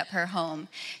opened up her home.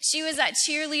 She was that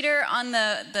cheerleader on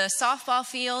the softball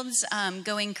fields,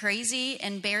 going crazy,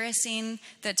 embarrassing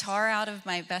the tar out of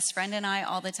my best friend and I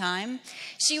all the time.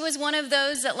 She was one of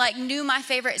those that knew my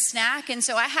favorite snack, and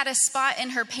so I had a spot in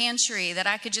her pantry that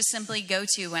I could just simply go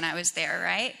to when I was there,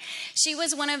 right? She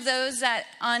was one of those that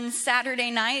on Saturday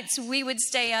nights we would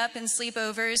stay up in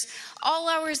sleepovers all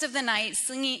hours of the night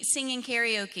singing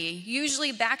karaoke,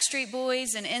 usually Backstreet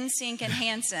Boys and NSYNC and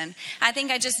Hanson. I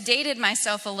think I just dated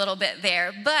myself a little bit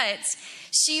there, but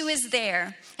she was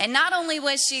there. And not only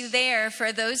was she there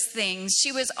for those things,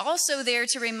 she was also there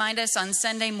to remind us on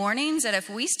Sunday mornings that if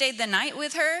we stayed the night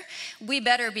with her, we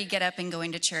better be get up and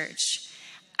going to church.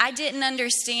 I didn't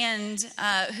understand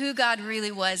who God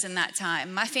really was in that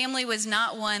time. My family was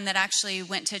not one that actually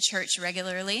went to church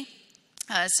regularly.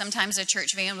 Sometimes a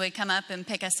church van would come up and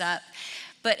pick us up.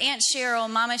 But Aunt Cheryl,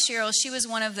 Mama Cheryl, she was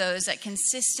one of those that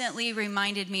consistently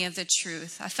reminded me of the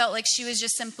truth. I felt like she was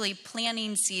just simply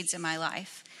planting seeds in my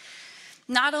life.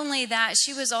 Not only that,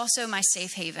 she was also my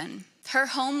safe haven. Her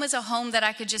home was a home that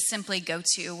I could just simply go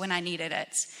to when I needed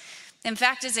it. In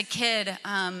fact, as a kid,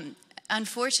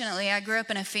 unfortunately, I grew up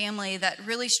in a family that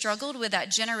really struggled with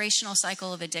that generational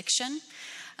cycle of addiction.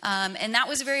 And that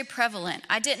was very prevalent.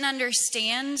 I didn't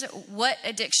understand what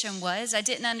addiction was. I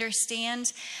didn't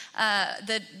understand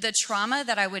the trauma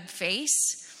that I would face.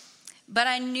 But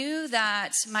I knew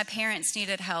that my parents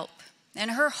needed help.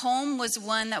 And her home was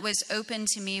one that was open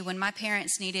to me when my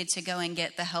parents needed to go and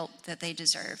get the help that they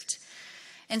deserved.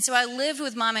 And so I lived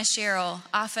with Mama Cheryl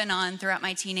off and on throughout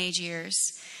my teenage years.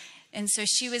 And so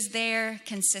she was there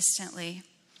consistently.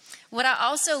 What I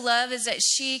also love is that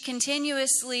she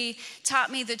continuously taught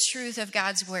me the truth of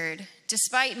God's word.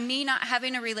 Despite me not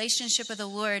having a relationship with the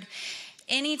Lord,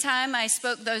 anytime I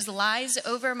spoke those lies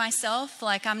over myself,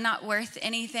 like I'm not worth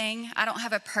anything, I don't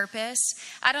have a purpose,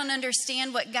 I don't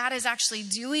understand what God is actually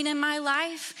doing in my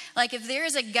life. Like if there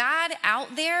is a God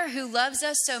out there who loves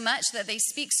us so much that they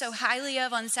speak so highly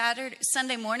of on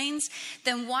Sunday mornings,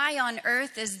 then why on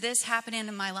earth is this happening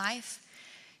in my life?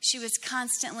 She was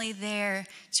constantly there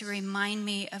to remind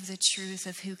me of the truth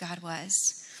of who God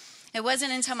was. It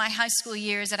wasn't until my high school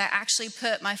years that I actually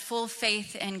put my full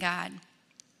faith in God.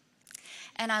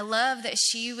 And I love that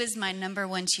she was my number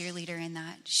one cheerleader in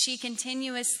that. She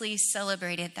continuously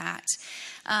celebrated that.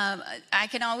 I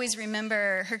can always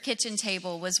remember her kitchen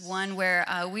table was one where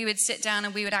we would sit down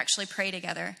and we would actually pray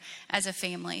together as a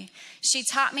family. She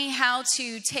taught me how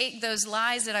to take those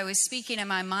lies that I was speaking in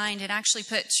my mind and actually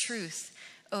put truth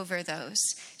over those.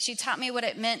 She taught me what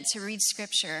it meant to read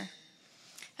scripture.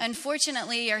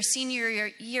 Unfortunately, our senior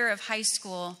year of high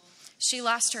school, she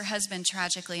lost her husband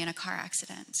tragically in a car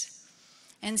accident.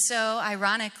 And so,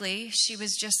 ironically, she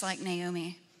was just like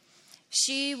Naomi.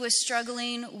 She was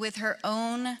struggling with her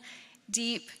own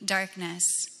deep darkness.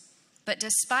 But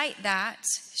despite that,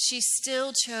 she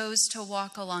still chose to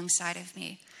walk alongside of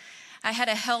me. I had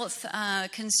a health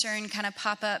concern kind of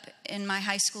pop up in my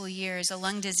high school years, a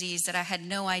lung disease that I had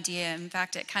no idea. In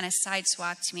fact, it kind of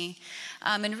sideswapped me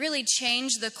and really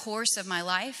changed the course of my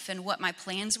life and what my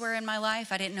plans were in my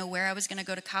life. I didn't know where I was going to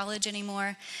go to college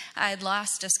anymore. I had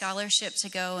lost a scholarship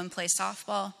to go and play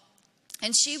softball.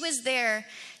 And she was there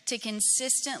to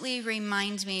consistently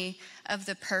remind me of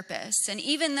the purpose. And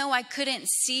even though I couldn't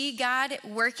see God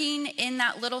working in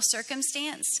that little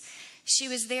circumstance, she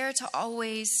was there to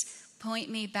always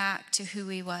point me back to who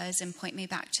he was and point me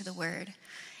back to the word.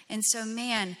 And so,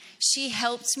 man, she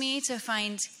helped me to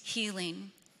find healing.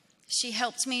 She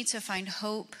helped me to find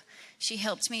hope. She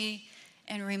helped me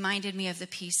and reminded me of the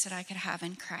peace that I could have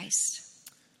in Christ.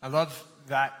 I love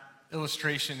that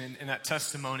illustration and that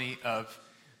testimony of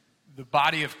the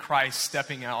body of Christ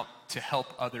stepping out to help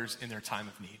others in their time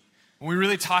of need. When we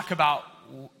really talk about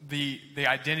the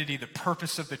identity, the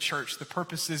purpose of the church, the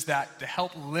purpose is that to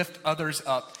help lift others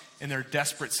up in their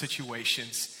desperate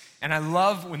situations. And I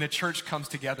love when the church comes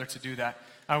together to do that.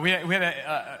 We had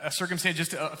a circumstance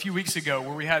just a few weeks ago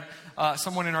where we had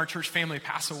someone in our church family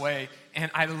pass away. And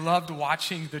I loved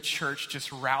watching the church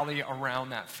just rally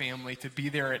around that family, to be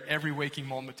there at every waking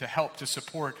moment, to help, to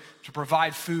support, to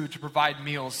provide food, to provide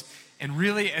meals. And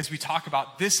really, as we talk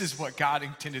about, this is what God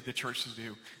intended the church to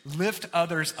do. Lift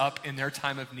others up in their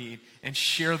time of need and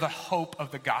share the hope of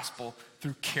the gospel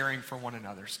through caring for one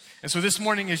another. And so this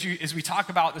morning, as we talk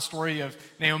about the story of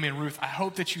Naomi and Ruth, I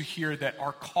hope that you hear that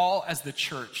our call as the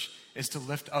church is to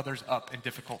lift others up in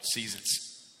difficult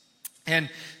seasons. And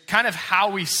kind of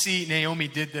how we see Naomi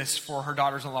did this for her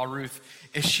daughters-in-law Ruth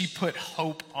is she put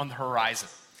hope on the horizon.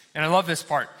 And I love this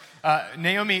part.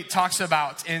 Naomi talks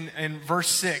about in verse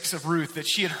 6 of Ruth that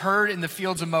she had heard in the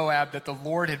fields of Moab that the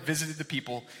Lord had visited the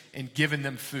people and given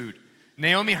them food.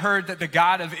 Naomi heard that the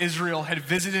God of Israel had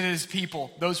visited his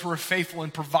people, those who were faithful,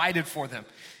 and provided for them.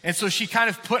 And so she kind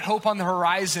of put hope on the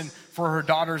horizon for her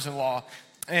daughters-in-law.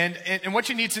 And what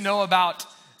you need to know about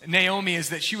Naomi is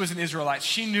that she was an Israelite.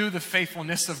 She knew the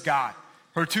faithfulness of God.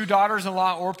 Her two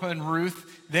daughters-in-law, Orpah and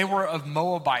Ruth, they were of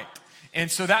Moabite.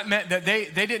 And so that meant that they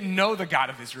didn't know the God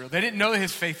of Israel. They didn't know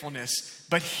his faithfulness.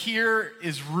 But here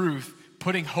is Ruth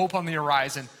putting hope on the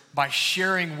horizon by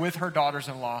sharing with her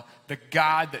daughters-in-law the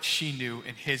God that she knew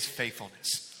and his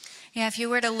faithfulness. Yeah, if you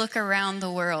were to look around the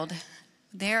world,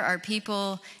 there are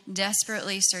people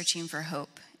desperately searching for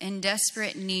hope, in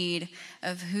desperate need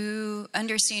of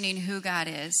understanding who God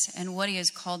is and what he has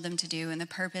called them to do and the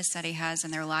purpose that he has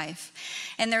in their life.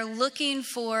 And they're looking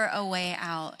for a way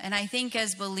out. And I think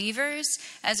as believers,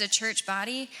 as a church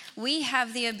body, we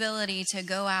have the ability to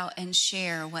go out and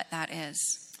share what that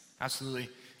is. Absolutely.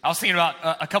 I was thinking about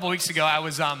a couple of weeks ago, I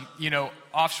was,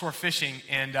 offshore fishing,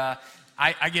 and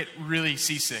I get really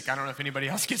seasick. I don't know if anybody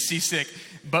else gets seasick,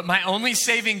 but my only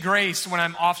saving grace when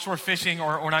I'm offshore fishing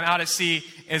or when I'm out at sea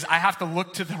is I have to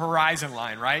look to the horizon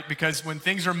line, right? Because when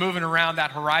things are moving around,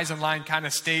 that horizon line kind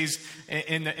of stays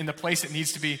in the place it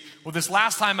needs to be. Well, this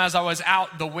last time as I was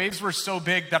out, the waves were so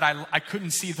big that I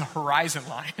couldn't see the horizon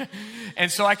line.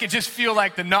 And so I could just feel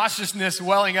like the nauseousness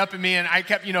welling up in me, and I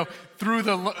kept, through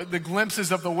the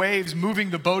glimpses of the waves moving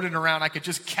the boat in around, I could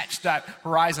just catch that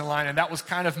horizon line, and that was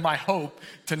kind of my hope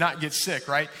to not get sick,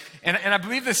 right? And I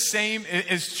believe the same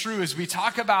is true as we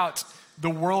talk about the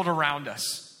world around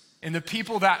us and the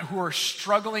people who are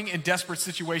struggling in desperate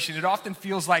situations. It often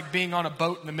feels like being on a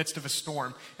boat in the midst of a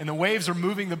storm, and the waves are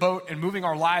moving the boat and moving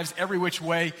our lives every which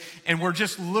way, and we're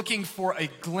just looking for a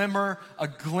glimmer, a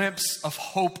glimpse of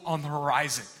hope on the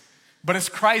horizon. But as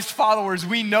Christ followers,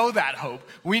 we know that hope.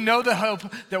 We know the hope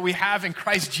that we have in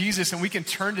Christ Jesus, and we can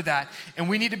turn to that. And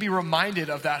we need to be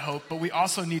reminded of that hope, but we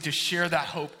also need to share that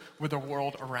hope with the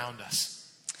world around us.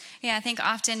 Yeah, I think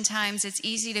oftentimes it's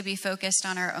easy to be focused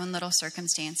on our own little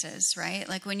circumstances, right?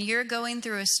 Like when you're going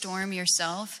through a storm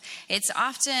yourself, it's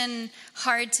often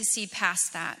hard to see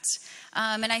past that.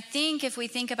 And I think if we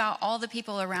think about all the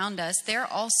people around us, they're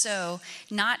also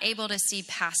not able to see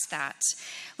past that.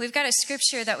 We've got a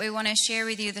scripture that we want to share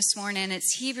with you this morning.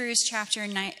 It's Hebrews chapter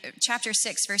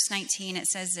 6, verse 19. It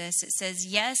says this. It says,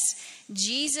 yes,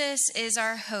 Jesus is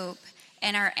our hope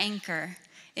and our anchor.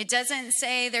 It doesn't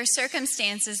say their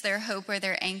circumstances, their hope or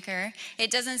their anchor. It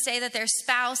doesn't say that their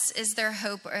spouse is their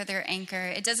hope or their anchor.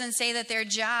 It doesn't say that their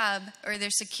job or their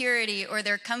security or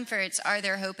their comforts are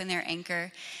their hope and their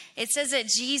anchor. It says that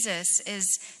Jesus is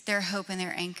their hope and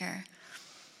their anchor.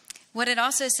 What it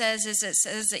also says is it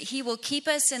says that he will keep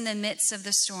us in the midst of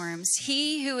the storms.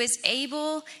 He who is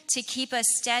able to keep us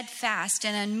steadfast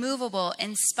and unmovable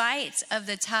in spite of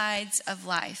the tides of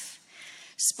life.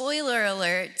 Spoiler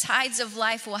alert, tides of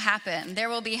life will happen. There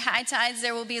will be high tides,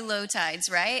 there will be low tides,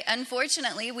 right?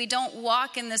 Unfortunately, we don't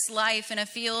walk in this life in a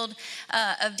field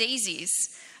of daisies.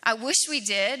 I wish we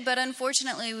did, but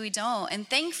unfortunately we don't. And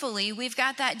thankfully, we've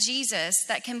got that Jesus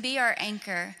that can be our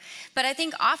anchor. But I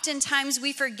think oftentimes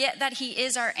we forget that he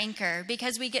is our anchor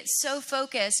because we get so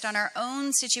focused on our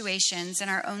own situations and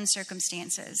our own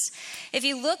circumstances. If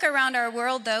you look around our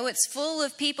world, though, it's full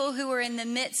of people who are in the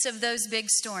midst of those big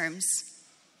storms.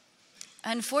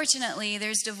 Unfortunately,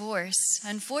 there's divorce.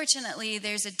 Unfortunately,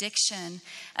 there's addiction.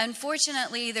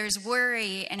 Unfortunately, there's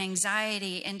worry and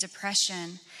anxiety and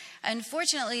depression.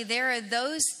 Unfortunately, there are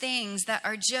those things that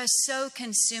are just so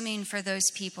consuming for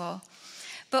those people.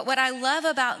 But what I love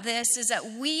about this is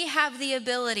that we have the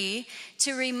ability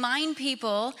to remind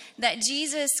people that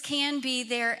Jesus can be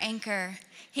their anchor.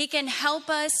 He can help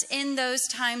us in those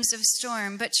times of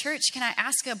storm. But church, can I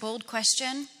ask a bold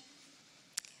question?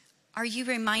 Are you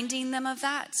reminding them of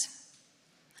that?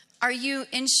 Are you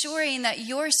ensuring that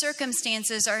your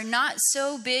circumstances are not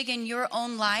so big in your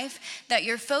own life that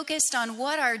you're focused on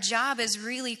what our job is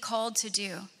really called to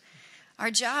do?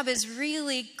 Our job is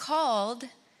really called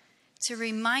to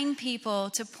remind people,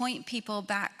 to point people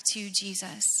back to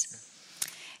Jesus.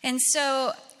 And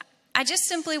so I just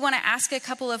simply want to ask a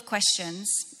couple of questions.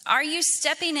 Are you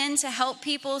stepping in to help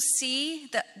people see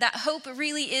that hope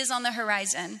really is on the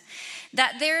horizon?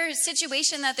 That their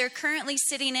situation that they're currently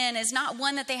sitting in is not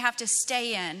one that they have to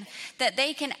stay in, that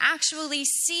they can actually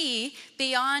see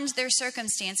beyond their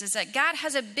circumstances, that God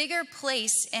has a bigger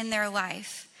place in their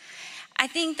life. I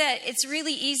think that it's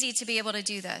really easy to be able to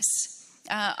do this.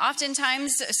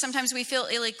 Sometimes we feel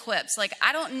ill-equipped. Like,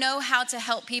 I don't know how to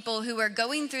help people who are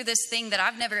going through this thing that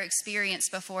I've never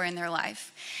experienced before in their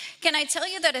life. Can I tell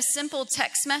you that a simple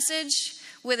text message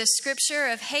with a scripture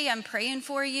of, hey, I'm praying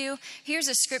for you, here's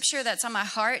a scripture that's on my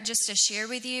heart just to share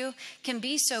with you, can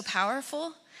be so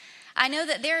powerful? I know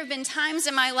that there have been times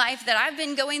in my life that I've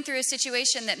been going through a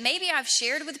situation that maybe I've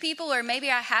shared with people or maybe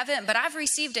I haven't, but I've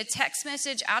received a text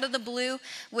message out of the blue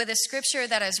with a scripture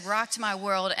that has rocked my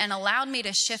world and allowed me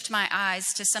to shift my eyes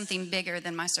to something bigger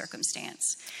than my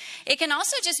circumstance. It can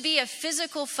also just be a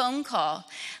physical phone call.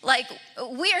 Like,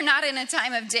 we are not in a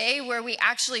time of day where we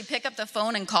actually pick up the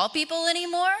phone and call people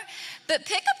anymore, but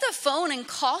pick up the phone and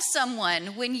call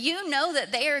someone when you know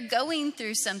that they are going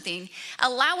through something,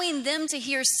 allowing them to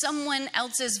hear someone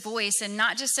else's voice and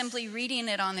not just simply reading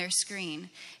it on their screen.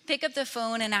 Pick up the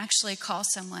phone and actually call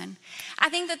someone. I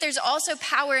think that there's also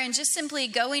power in just simply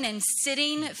going and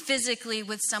sitting physically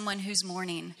with someone who's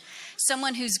mourning,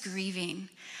 someone who's grieving.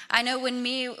 I know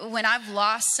when I've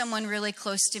lost someone really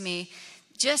close to me,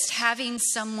 just having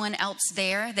someone else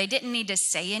there, they didn't need to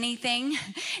say anything.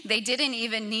 They didn't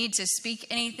even need to speak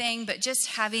anything, but just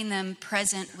having them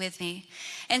present with me.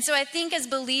 And so I think as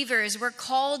believers, we're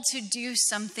called to do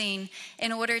something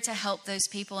in order to help those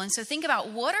people. And so think about,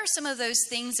 what are some of those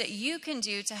things that you can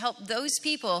do to help those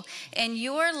people in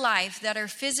your life that are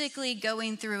physically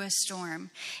going through a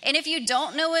storm? And if you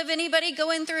don't know of anybody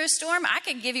going through a storm, I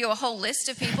could give you a whole list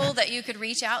of people that you could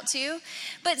reach out to.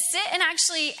 But sit and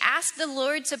actually ask the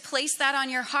Lord to place that on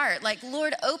your heart. Like,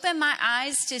 Lord, open my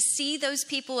eyes to see those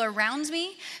people around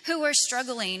me who are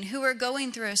struggling, who are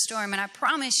going through a storm. And I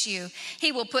promise you,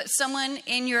 he will put someone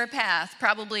in your path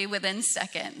probably within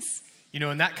seconds. You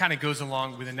know, and that kind of goes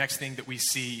along with the next thing that we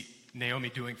see Naomi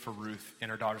doing for Ruth and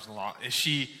her daughters-in-law, is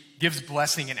she gives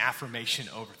blessing and affirmation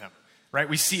over them. Right?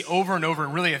 We see over and over,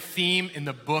 and really a theme in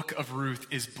the book of Ruth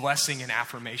is blessing and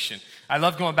affirmation. I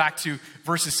love going back to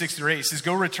verses 6-8. It says,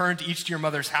 go return to each to your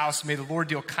mother's house. May the Lord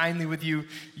deal kindly with you.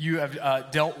 You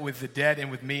have dealt with the dead and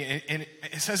with me. And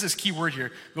it says this key word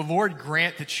here, the Lord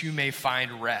grant that you may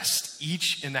find rest,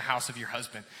 each in the house of your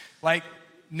husband. Like,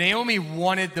 Naomi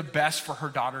wanted the best for her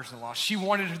daughters-in-law. She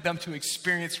wanted them to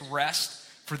experience rest,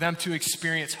 for them to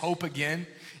experience hope again.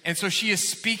 And so she is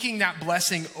speaking that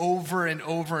blessing over and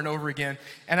over and over again.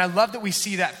 And I love that we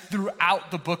see that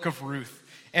throughout the book of Ruth.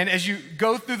 And as you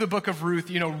go through the book of Ruth,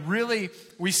 really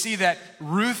we see that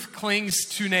Ruth clings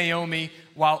to Naomi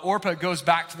while Orpah goes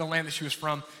back to the land that she was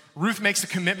from. Ruth makes a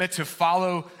commitment to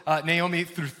follow Naomi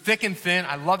through thick and thin.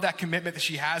 I love that commitment that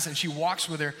she has, and she walks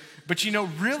with her. But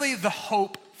really the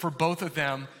hope for both of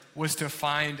them was to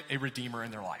find a redeemer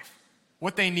in their life.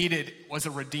 What they needed was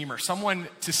a redeemer, someone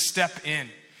to step in.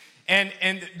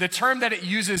 And the term that it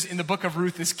uses in the book of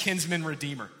Ruth is kinsman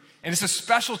redeemer. And it's a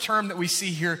special term that we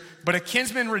see here, but a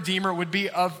kinsman redeemer would be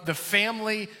of the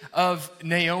family of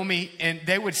Naomi, and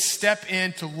they would step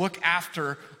in to look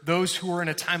after those who were in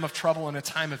a time of trouble and a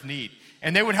time of need.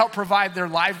 And they would help provide their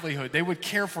livelihood. They would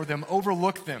care for them,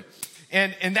 overlook them.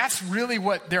 And that's really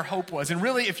what their hope was. And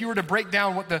really, if you were to break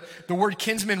down what the word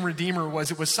kinsman redeemer was,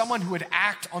 it was someone who would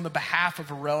act on the behalf of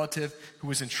a relative who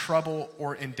was in trouble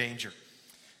or in danger.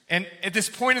 And at this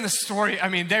point in the story,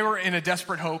 they were in a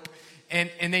desperate hope,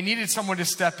 and they needed someone to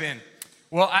step in.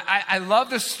 Well, I love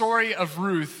the story of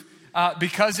Ruth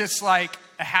because it's like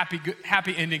a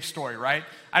happy ending story, right?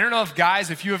 I don't know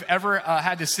if you have ever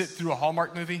had to sit through a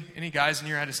Hallmark movie. Any guys in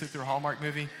here had to sit through a Hallmark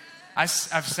movie? I've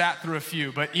sat through a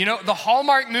few, but the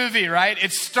Hallmark movie, right?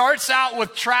 It starts out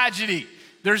with tragedy.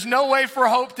 There's no way for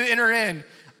hope to enter in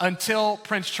until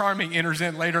Prince Charming enters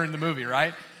in later in the movie,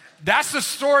 right? That's the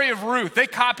story of Ruth. They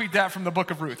copied that from the book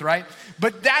of Ruth, right?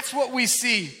 But that's what we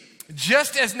see.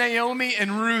 Just as Naomi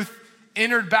and Ruth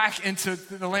entered back into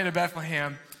the land of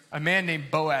Bethlehem, a man named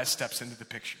Boaz steps into the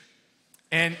picture.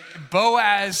 And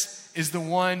Boaz is the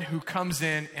one who comes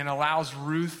in and allows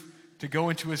Ruth to go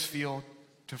into his field,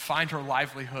 to find her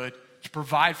livelihood, to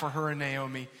provide for her and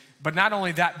Naomi. But not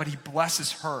only that, but he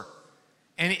blesses her.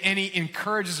 And he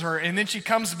encourages her. And then she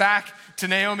comes back to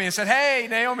Naomi and said, "Hey,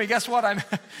 Naomi, guess what?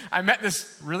 I met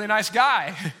this really nice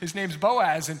guy. His name's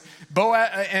Boaz."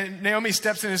 And Naomi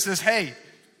steps in and says, "Hey,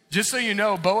 just so you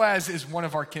know, Boaz is one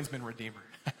of our kinsmen redeemer."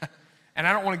 And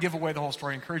I don't want to give away the whole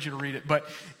story. I encourage you to read it. But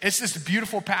it's this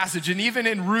beautiful passage. And even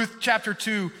in Ruth chapter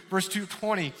 2, verse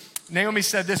 220, Naomi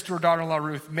said this to her daughter-in-law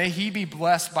Ruth: "May he be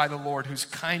blessed by the Lord, whose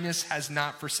kindness has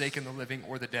not forsaken the living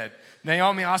or the dead."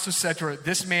 Naomi also said to her,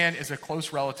 "This man is a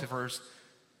close relative of hers,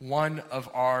 one of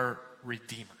our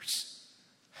redeemers."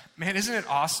 Man, isn't it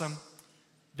awesome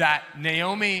that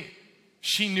Naomi,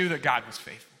 she knew that God was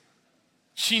faithful.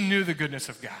 She knew the goodness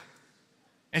of God.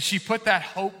 And she put that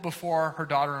hope before her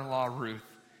daughter-in-law Ruth.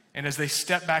 And as they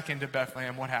step back into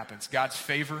Bethlehem, what happens? God's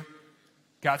favor,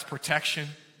 God's protection,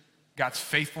 God's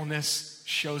faithfulness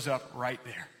shows up right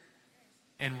there.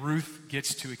 And Ruth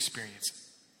gets to experience it.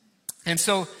 And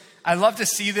so I love to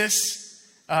see this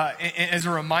as a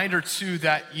reminder too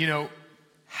that,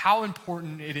 how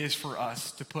important it is for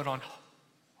us to put on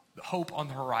hope on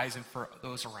the horizon for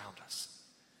those around us.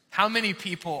 How many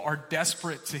people are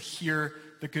desperate to hear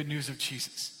the good news of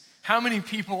Jesus? How many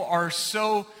people are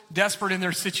so desperate in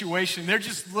their situation, they're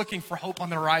just looking for hope on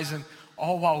the horizon,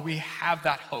 all while we have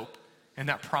that hope and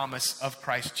that promise of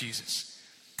Christ Jesus.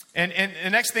 And the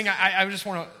next thing I just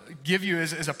want to give you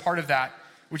as a part of that,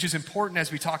 which is important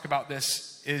as we talk about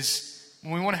this, is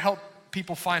when we want to help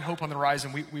people find hope on the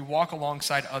horizon, we walk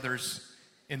alongside others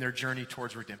in their journey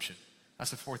towards redemption.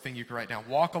 That's the fourth thing you can write down.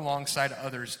 Walk alongside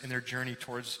others in their journey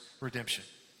towards redemption.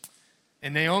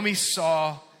 And Naomi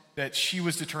saw that she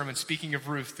was determined, speaking of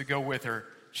Ruth, to go with her.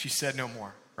 She said no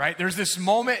more, right? There's this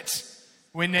moment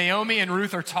when Naomi and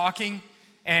Ruth are talking,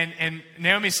 and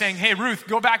Naomi's saying, "Hey, Ruth,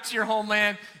 go back to your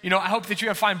homeland. I hope that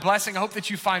you find blessing. I hope that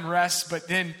you find rest." But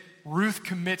then Ruth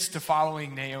commits to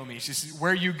following Naomi. She says,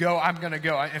 "Where you go, I'm going to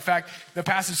go." In fact, the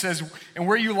passage says, "And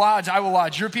where you lodge, I will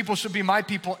lodge. Your people shall be my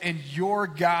people, and your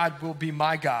God will be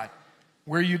my God.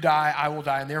 Where you die, I will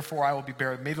die, and therefore I will be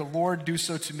buried. May the Lord do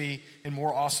so to me, and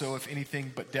more also, if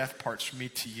anything but death parts from me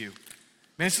to you."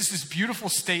 Man, it's just this beautiful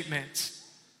statement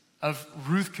of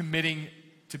Ruth committing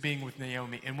to being with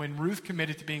Naomi. And when Ruth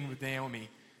committed to being with Naomi,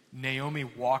 Naomi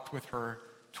walked with her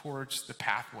towards the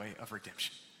pathway of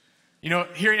redemption.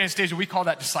 Here at Anastasia, we call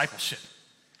that discipleship.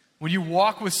 When you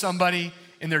walk with somebody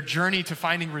in their journey to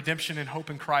finding redemption and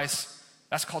hope in Christ,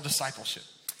 that's called discipleship.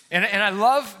 And I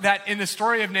love that in the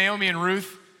story of Naomi and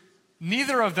Ruth,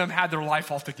 neither of them had their life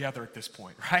all together at this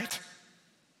point, right?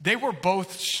 They were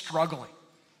both struggling.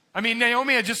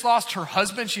 Naomi had just lost her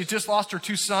husband. She had just lost her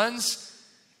 2 sons.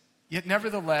 Yet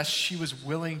nevertheless, she was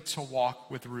willing to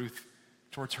walk with Ruth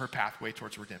towards her pathway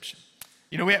towards redemption.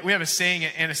 We have a saying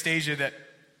at Anastasia that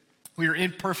we are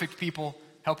imperfect people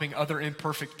helping other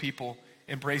imperfect people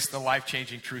embrace the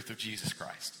life-changing truth of Jesus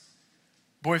Christ.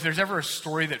 Boy, if there's ever a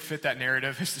story that fit that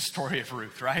narrative, it's the story of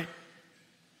Ruth, right?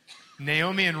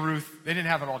 Naomi and Ruth, they didn't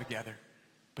have it all together,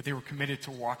 but they were committed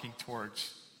to walking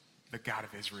towards the God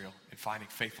of Israel and finding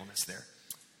faithfulness there.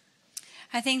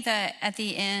 I think that at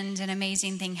the end, an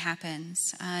amazing thing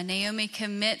happens. Naomi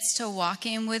commits to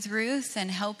walking with Ruth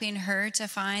and helping her to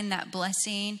find that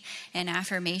blessing and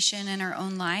affirmation in her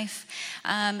own life.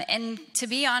 And to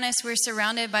be honest, we're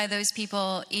surrounded by those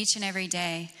people each and every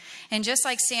day. And just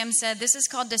like Sam said, this is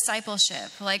called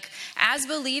discipleship. Like, as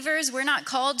believers, we're not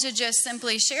called to just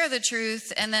simply share the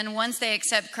truth and then once they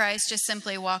accept Christ, just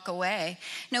simply walk away.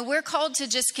 No, we're called to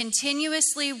just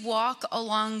continuously walk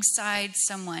alongside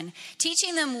someone,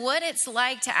 teaching them what it's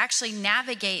like to actually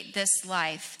navigate this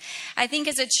life. I think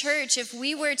as a church, if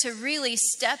we were to really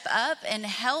step up and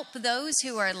help those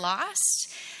who are lost,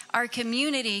 our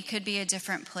community could be a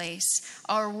different place.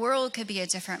 Our world could be a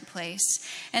different place.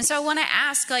 And so I want to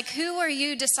ask, like, who are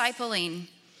you discipling?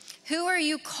 Who are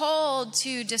you called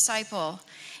to disciple?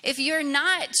 If you're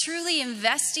not truly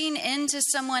investing into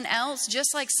someone else,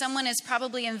 just like someone is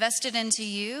probably invested into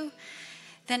you,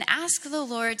 then ask the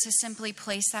Lord to simply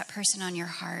place that person on your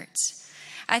heart.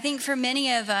 I think for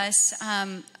many of us,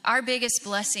 our biggest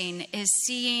blessing is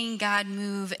seeing God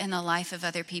move in the life of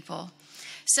other people.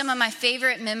 Some of my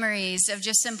favorite memories of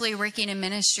just simply working in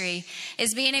ministry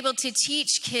is being able to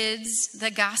teach kids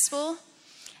the gospel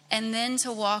and then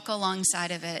to walk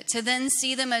alongside of it, to then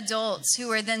see them adults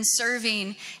who are then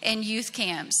serving in youth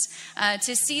camps,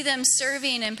 to see them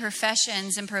serving in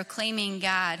professions and proclaiming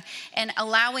God and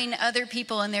allowing other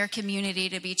people in their community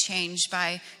to be changed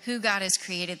by who God has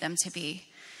created them to be.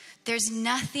 There's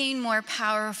nothing more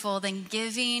powerful than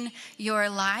giving your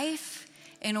life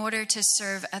in order to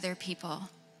serve other people.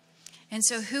 And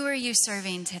so who are you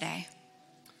serving today?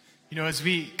 You know, as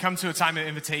we come to a time of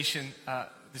invitation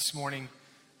this morning,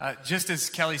 just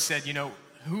as Kelly said, you know,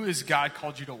 who has God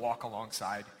called you to walk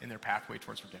alongside in their pathway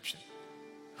towards redemption?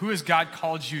 Who has God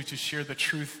called you to share the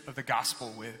truth of the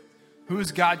gospel with? Who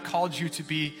has God called you to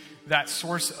be that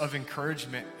source of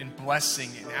encouragement and blessing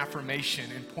and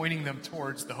affirmation and pointing them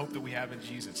towards the hope that we have in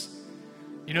Jesus?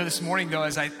 You know, this morning, though,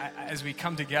 as we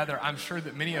come together, I'm sure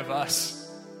that many of us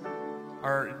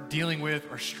are dealing with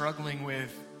or struggling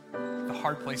with the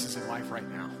hard places in life right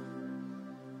now.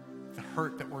 The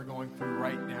hurt that we're going through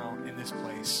right now in this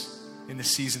place, in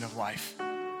this season of life.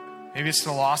 Maybe it's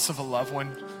the loss of a loved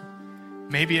one.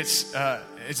 Maybe it's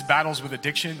battles with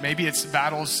addiction. Maybe it's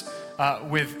battles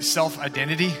with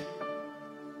self-identity.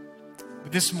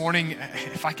 But this morning,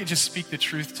 if I could just speak the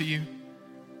truth to you,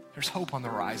 there's hope on the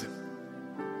horizon.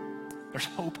 There's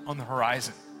hope on the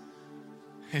horizon.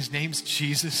 His name's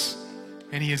Jesus,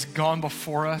 and he has gone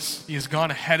before us. He has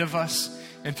gone ahead of us.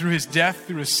 And through his death,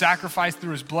 through his sacrifice,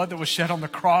 through his blood that was shed on the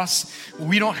cross,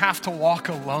 we don't have to walk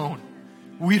alone.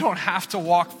 We don't have to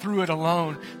walk through it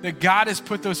alone. That God has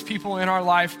put those people in our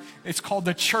life. It's called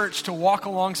the church, to walk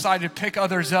alongside, to pick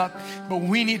others up. But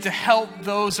we need to help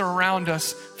those around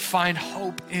us find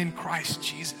hope in Christ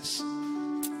Jesus.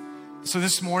 So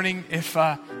this morning, if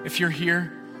you're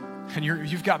here and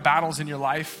you've got battles in your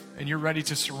life and you're ready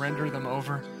to surrender them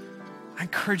over, I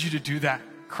encourage you to do that.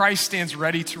 Christ stands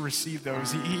ready to receive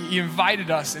those. He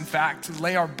invited us, in fact, to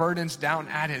lay our burdens down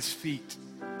at his feet.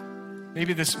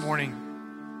 Maybe this morning,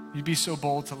 you'd be so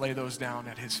bold to lay those down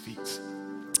at his feet.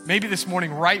 Maybe this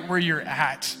morning, right where you're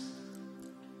at,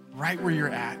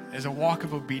 as a walk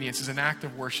of obedience, as an act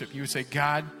of worship, you would say,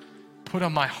 God, put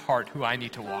on my heart who I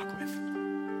need to walk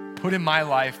with. Put in my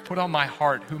life, put on my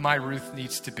heart who my Ruth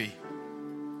needs to be.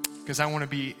 Because I want to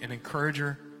be an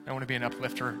encourager, I want to be an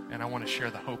uplifter, and I want to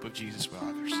share the hope of Jesus with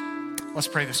others. Let's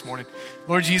pray this morning.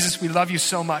 Lord Jesus, we love you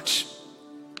so much.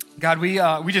 God, we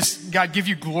God, give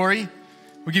you glory.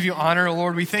 We give you honor,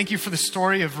 Lord. We thank you for the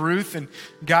story of Ruth, and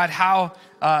God, how,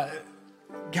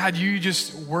 God, you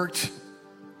just worked,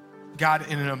 God,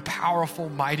 in a powerful,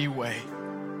 mighty way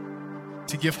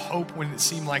to give hope when it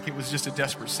seemed like it was just a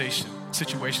desperate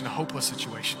situation, a hopeless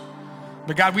situation.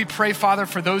 But God, we pray, Father,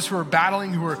 for those who are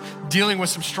battling, who are dealing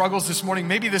with some struggles this morning.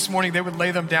 Maybe this morning they would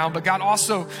lay them down. But God,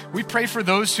 also, we pray for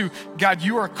those who, God,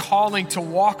 you are calling to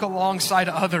walk alongside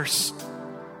others.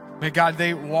 May, God,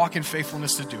 they walk in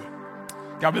faithfulness to do it.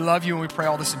 God, we love you, and we pray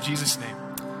all this in Jesus' name.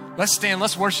 Let's stand,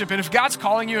 let's worship. And if God's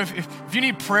calling you, if you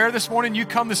need prayer this morning, you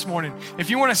come this morning.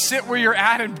 If you want to sit where you're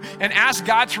at and ask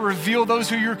God to reveal those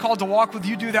who you're called to walk with,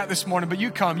 you do that this morning. But you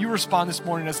come, you respond this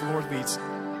morning as the Lord leads.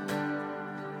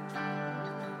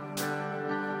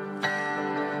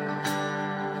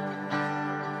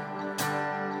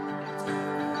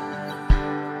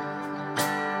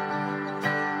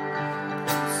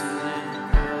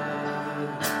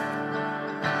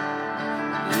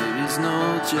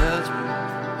 judgment.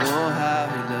 Oh, how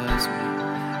he loves me.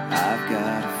 I've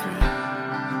got a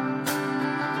friend.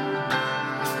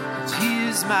 He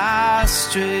is my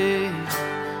strength.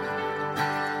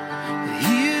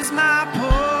 He is my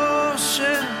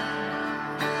portion.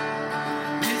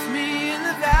 With me in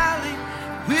the valley,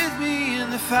 with me in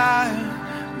the fire,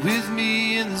 with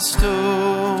me in the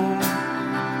storm.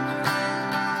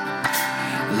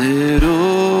 Let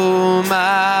all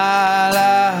my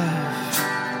life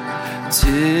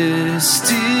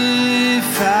testify,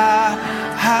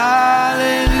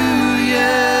 hallelujah.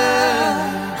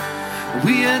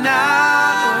 We are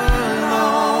not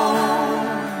alone.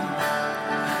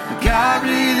 God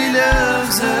really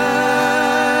loves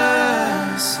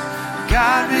us.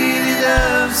 God really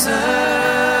loves us.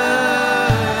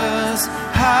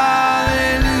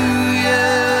 Hallelujah.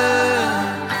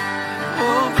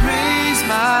 Oh, praise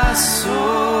my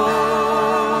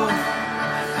soul.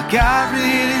 God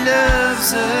really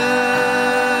loves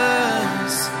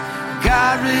us.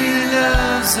 God really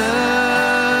loves us.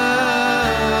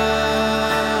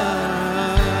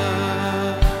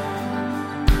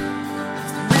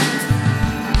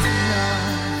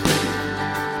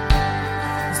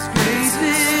 His grace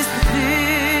is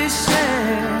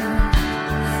sufficient.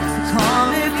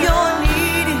 Come if you're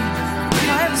needing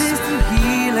kindness and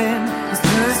healing. His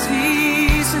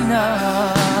mercy's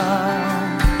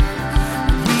enough.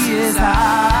 He is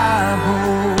our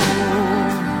hope.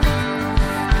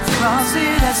 His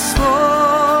prophet has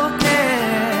spoken.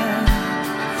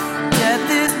 Death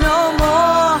is no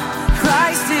more.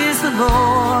 Christ is the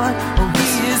Lord. Oh, he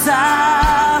is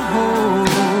our hope.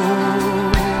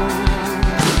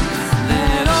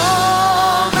 Let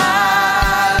all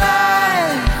my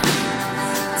life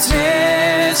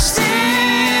testify,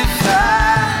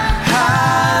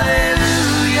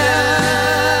 hallelujah.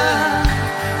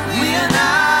 We are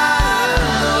not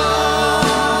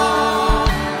alone.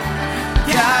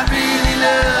 God really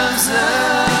loves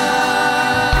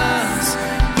us.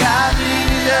 God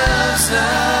really loves us.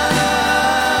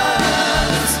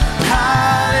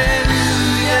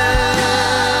 Hallelujah.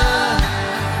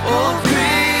 Oh,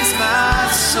 praise my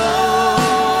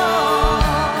soul.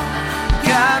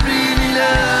 God really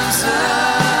loves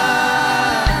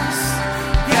us.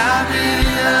 God really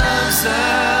loves us.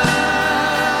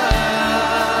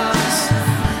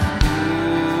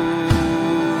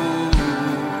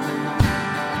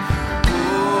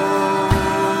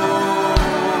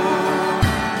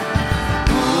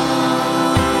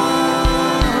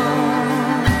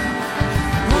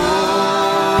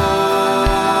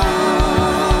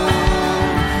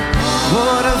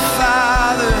 What a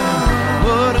father,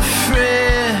 what a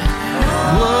friend,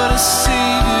 what a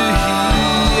savior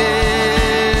he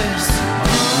is.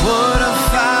 What a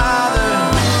father,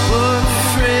 what a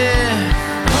friend,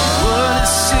 what a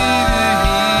savior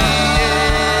he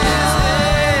is.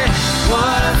 Hey,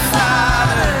 what a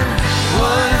father,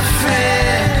 what a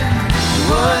friend,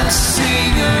 what a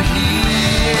savior he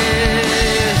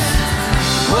is.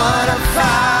 What a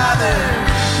father,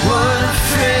 what a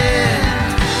friend,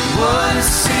 what a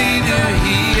savior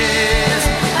he is.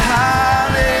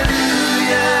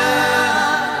 Hallelujah.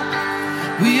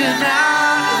 We are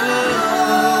not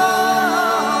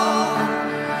alone.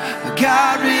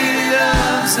 God really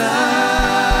loves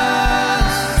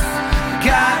us.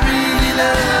 God really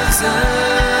loves us.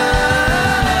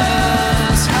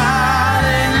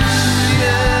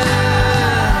 Hallelujah.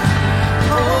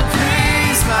 Oh,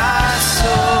 praise my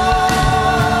soul.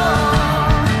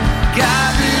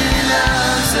 God really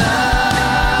loves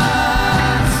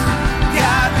us.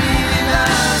 God really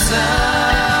loves us.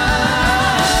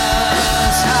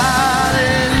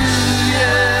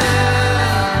 Hallelujah.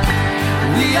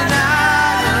 We are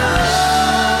not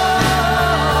alone.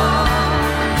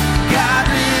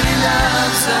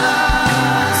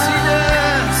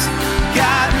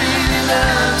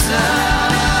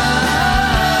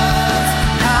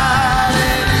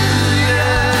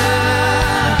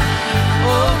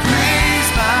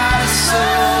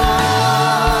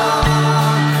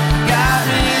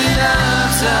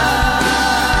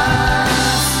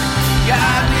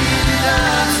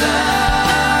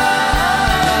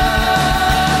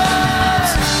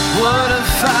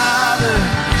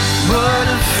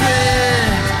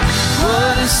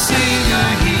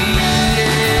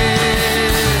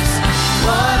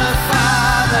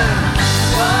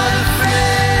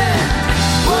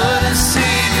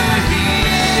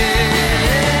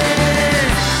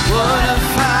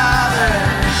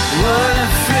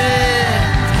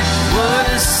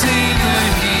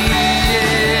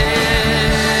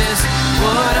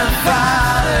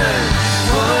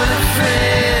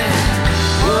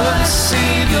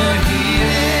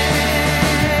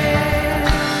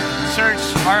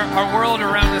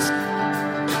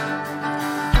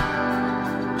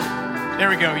 There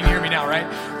we go. You can hear me now, right?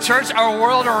 Church, our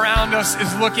world around us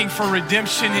is looking for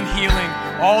redemption and healing.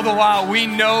 All the while, we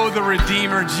know the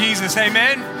Redeemer, Jesus.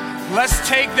 Amen? Let's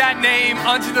take that name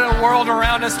unto the world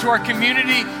around us, to our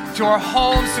community, to our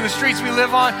homes, to the streets we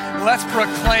live on. Let's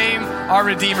proclaim our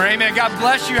Redeemer. Amen. God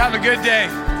bless you. Have a good day.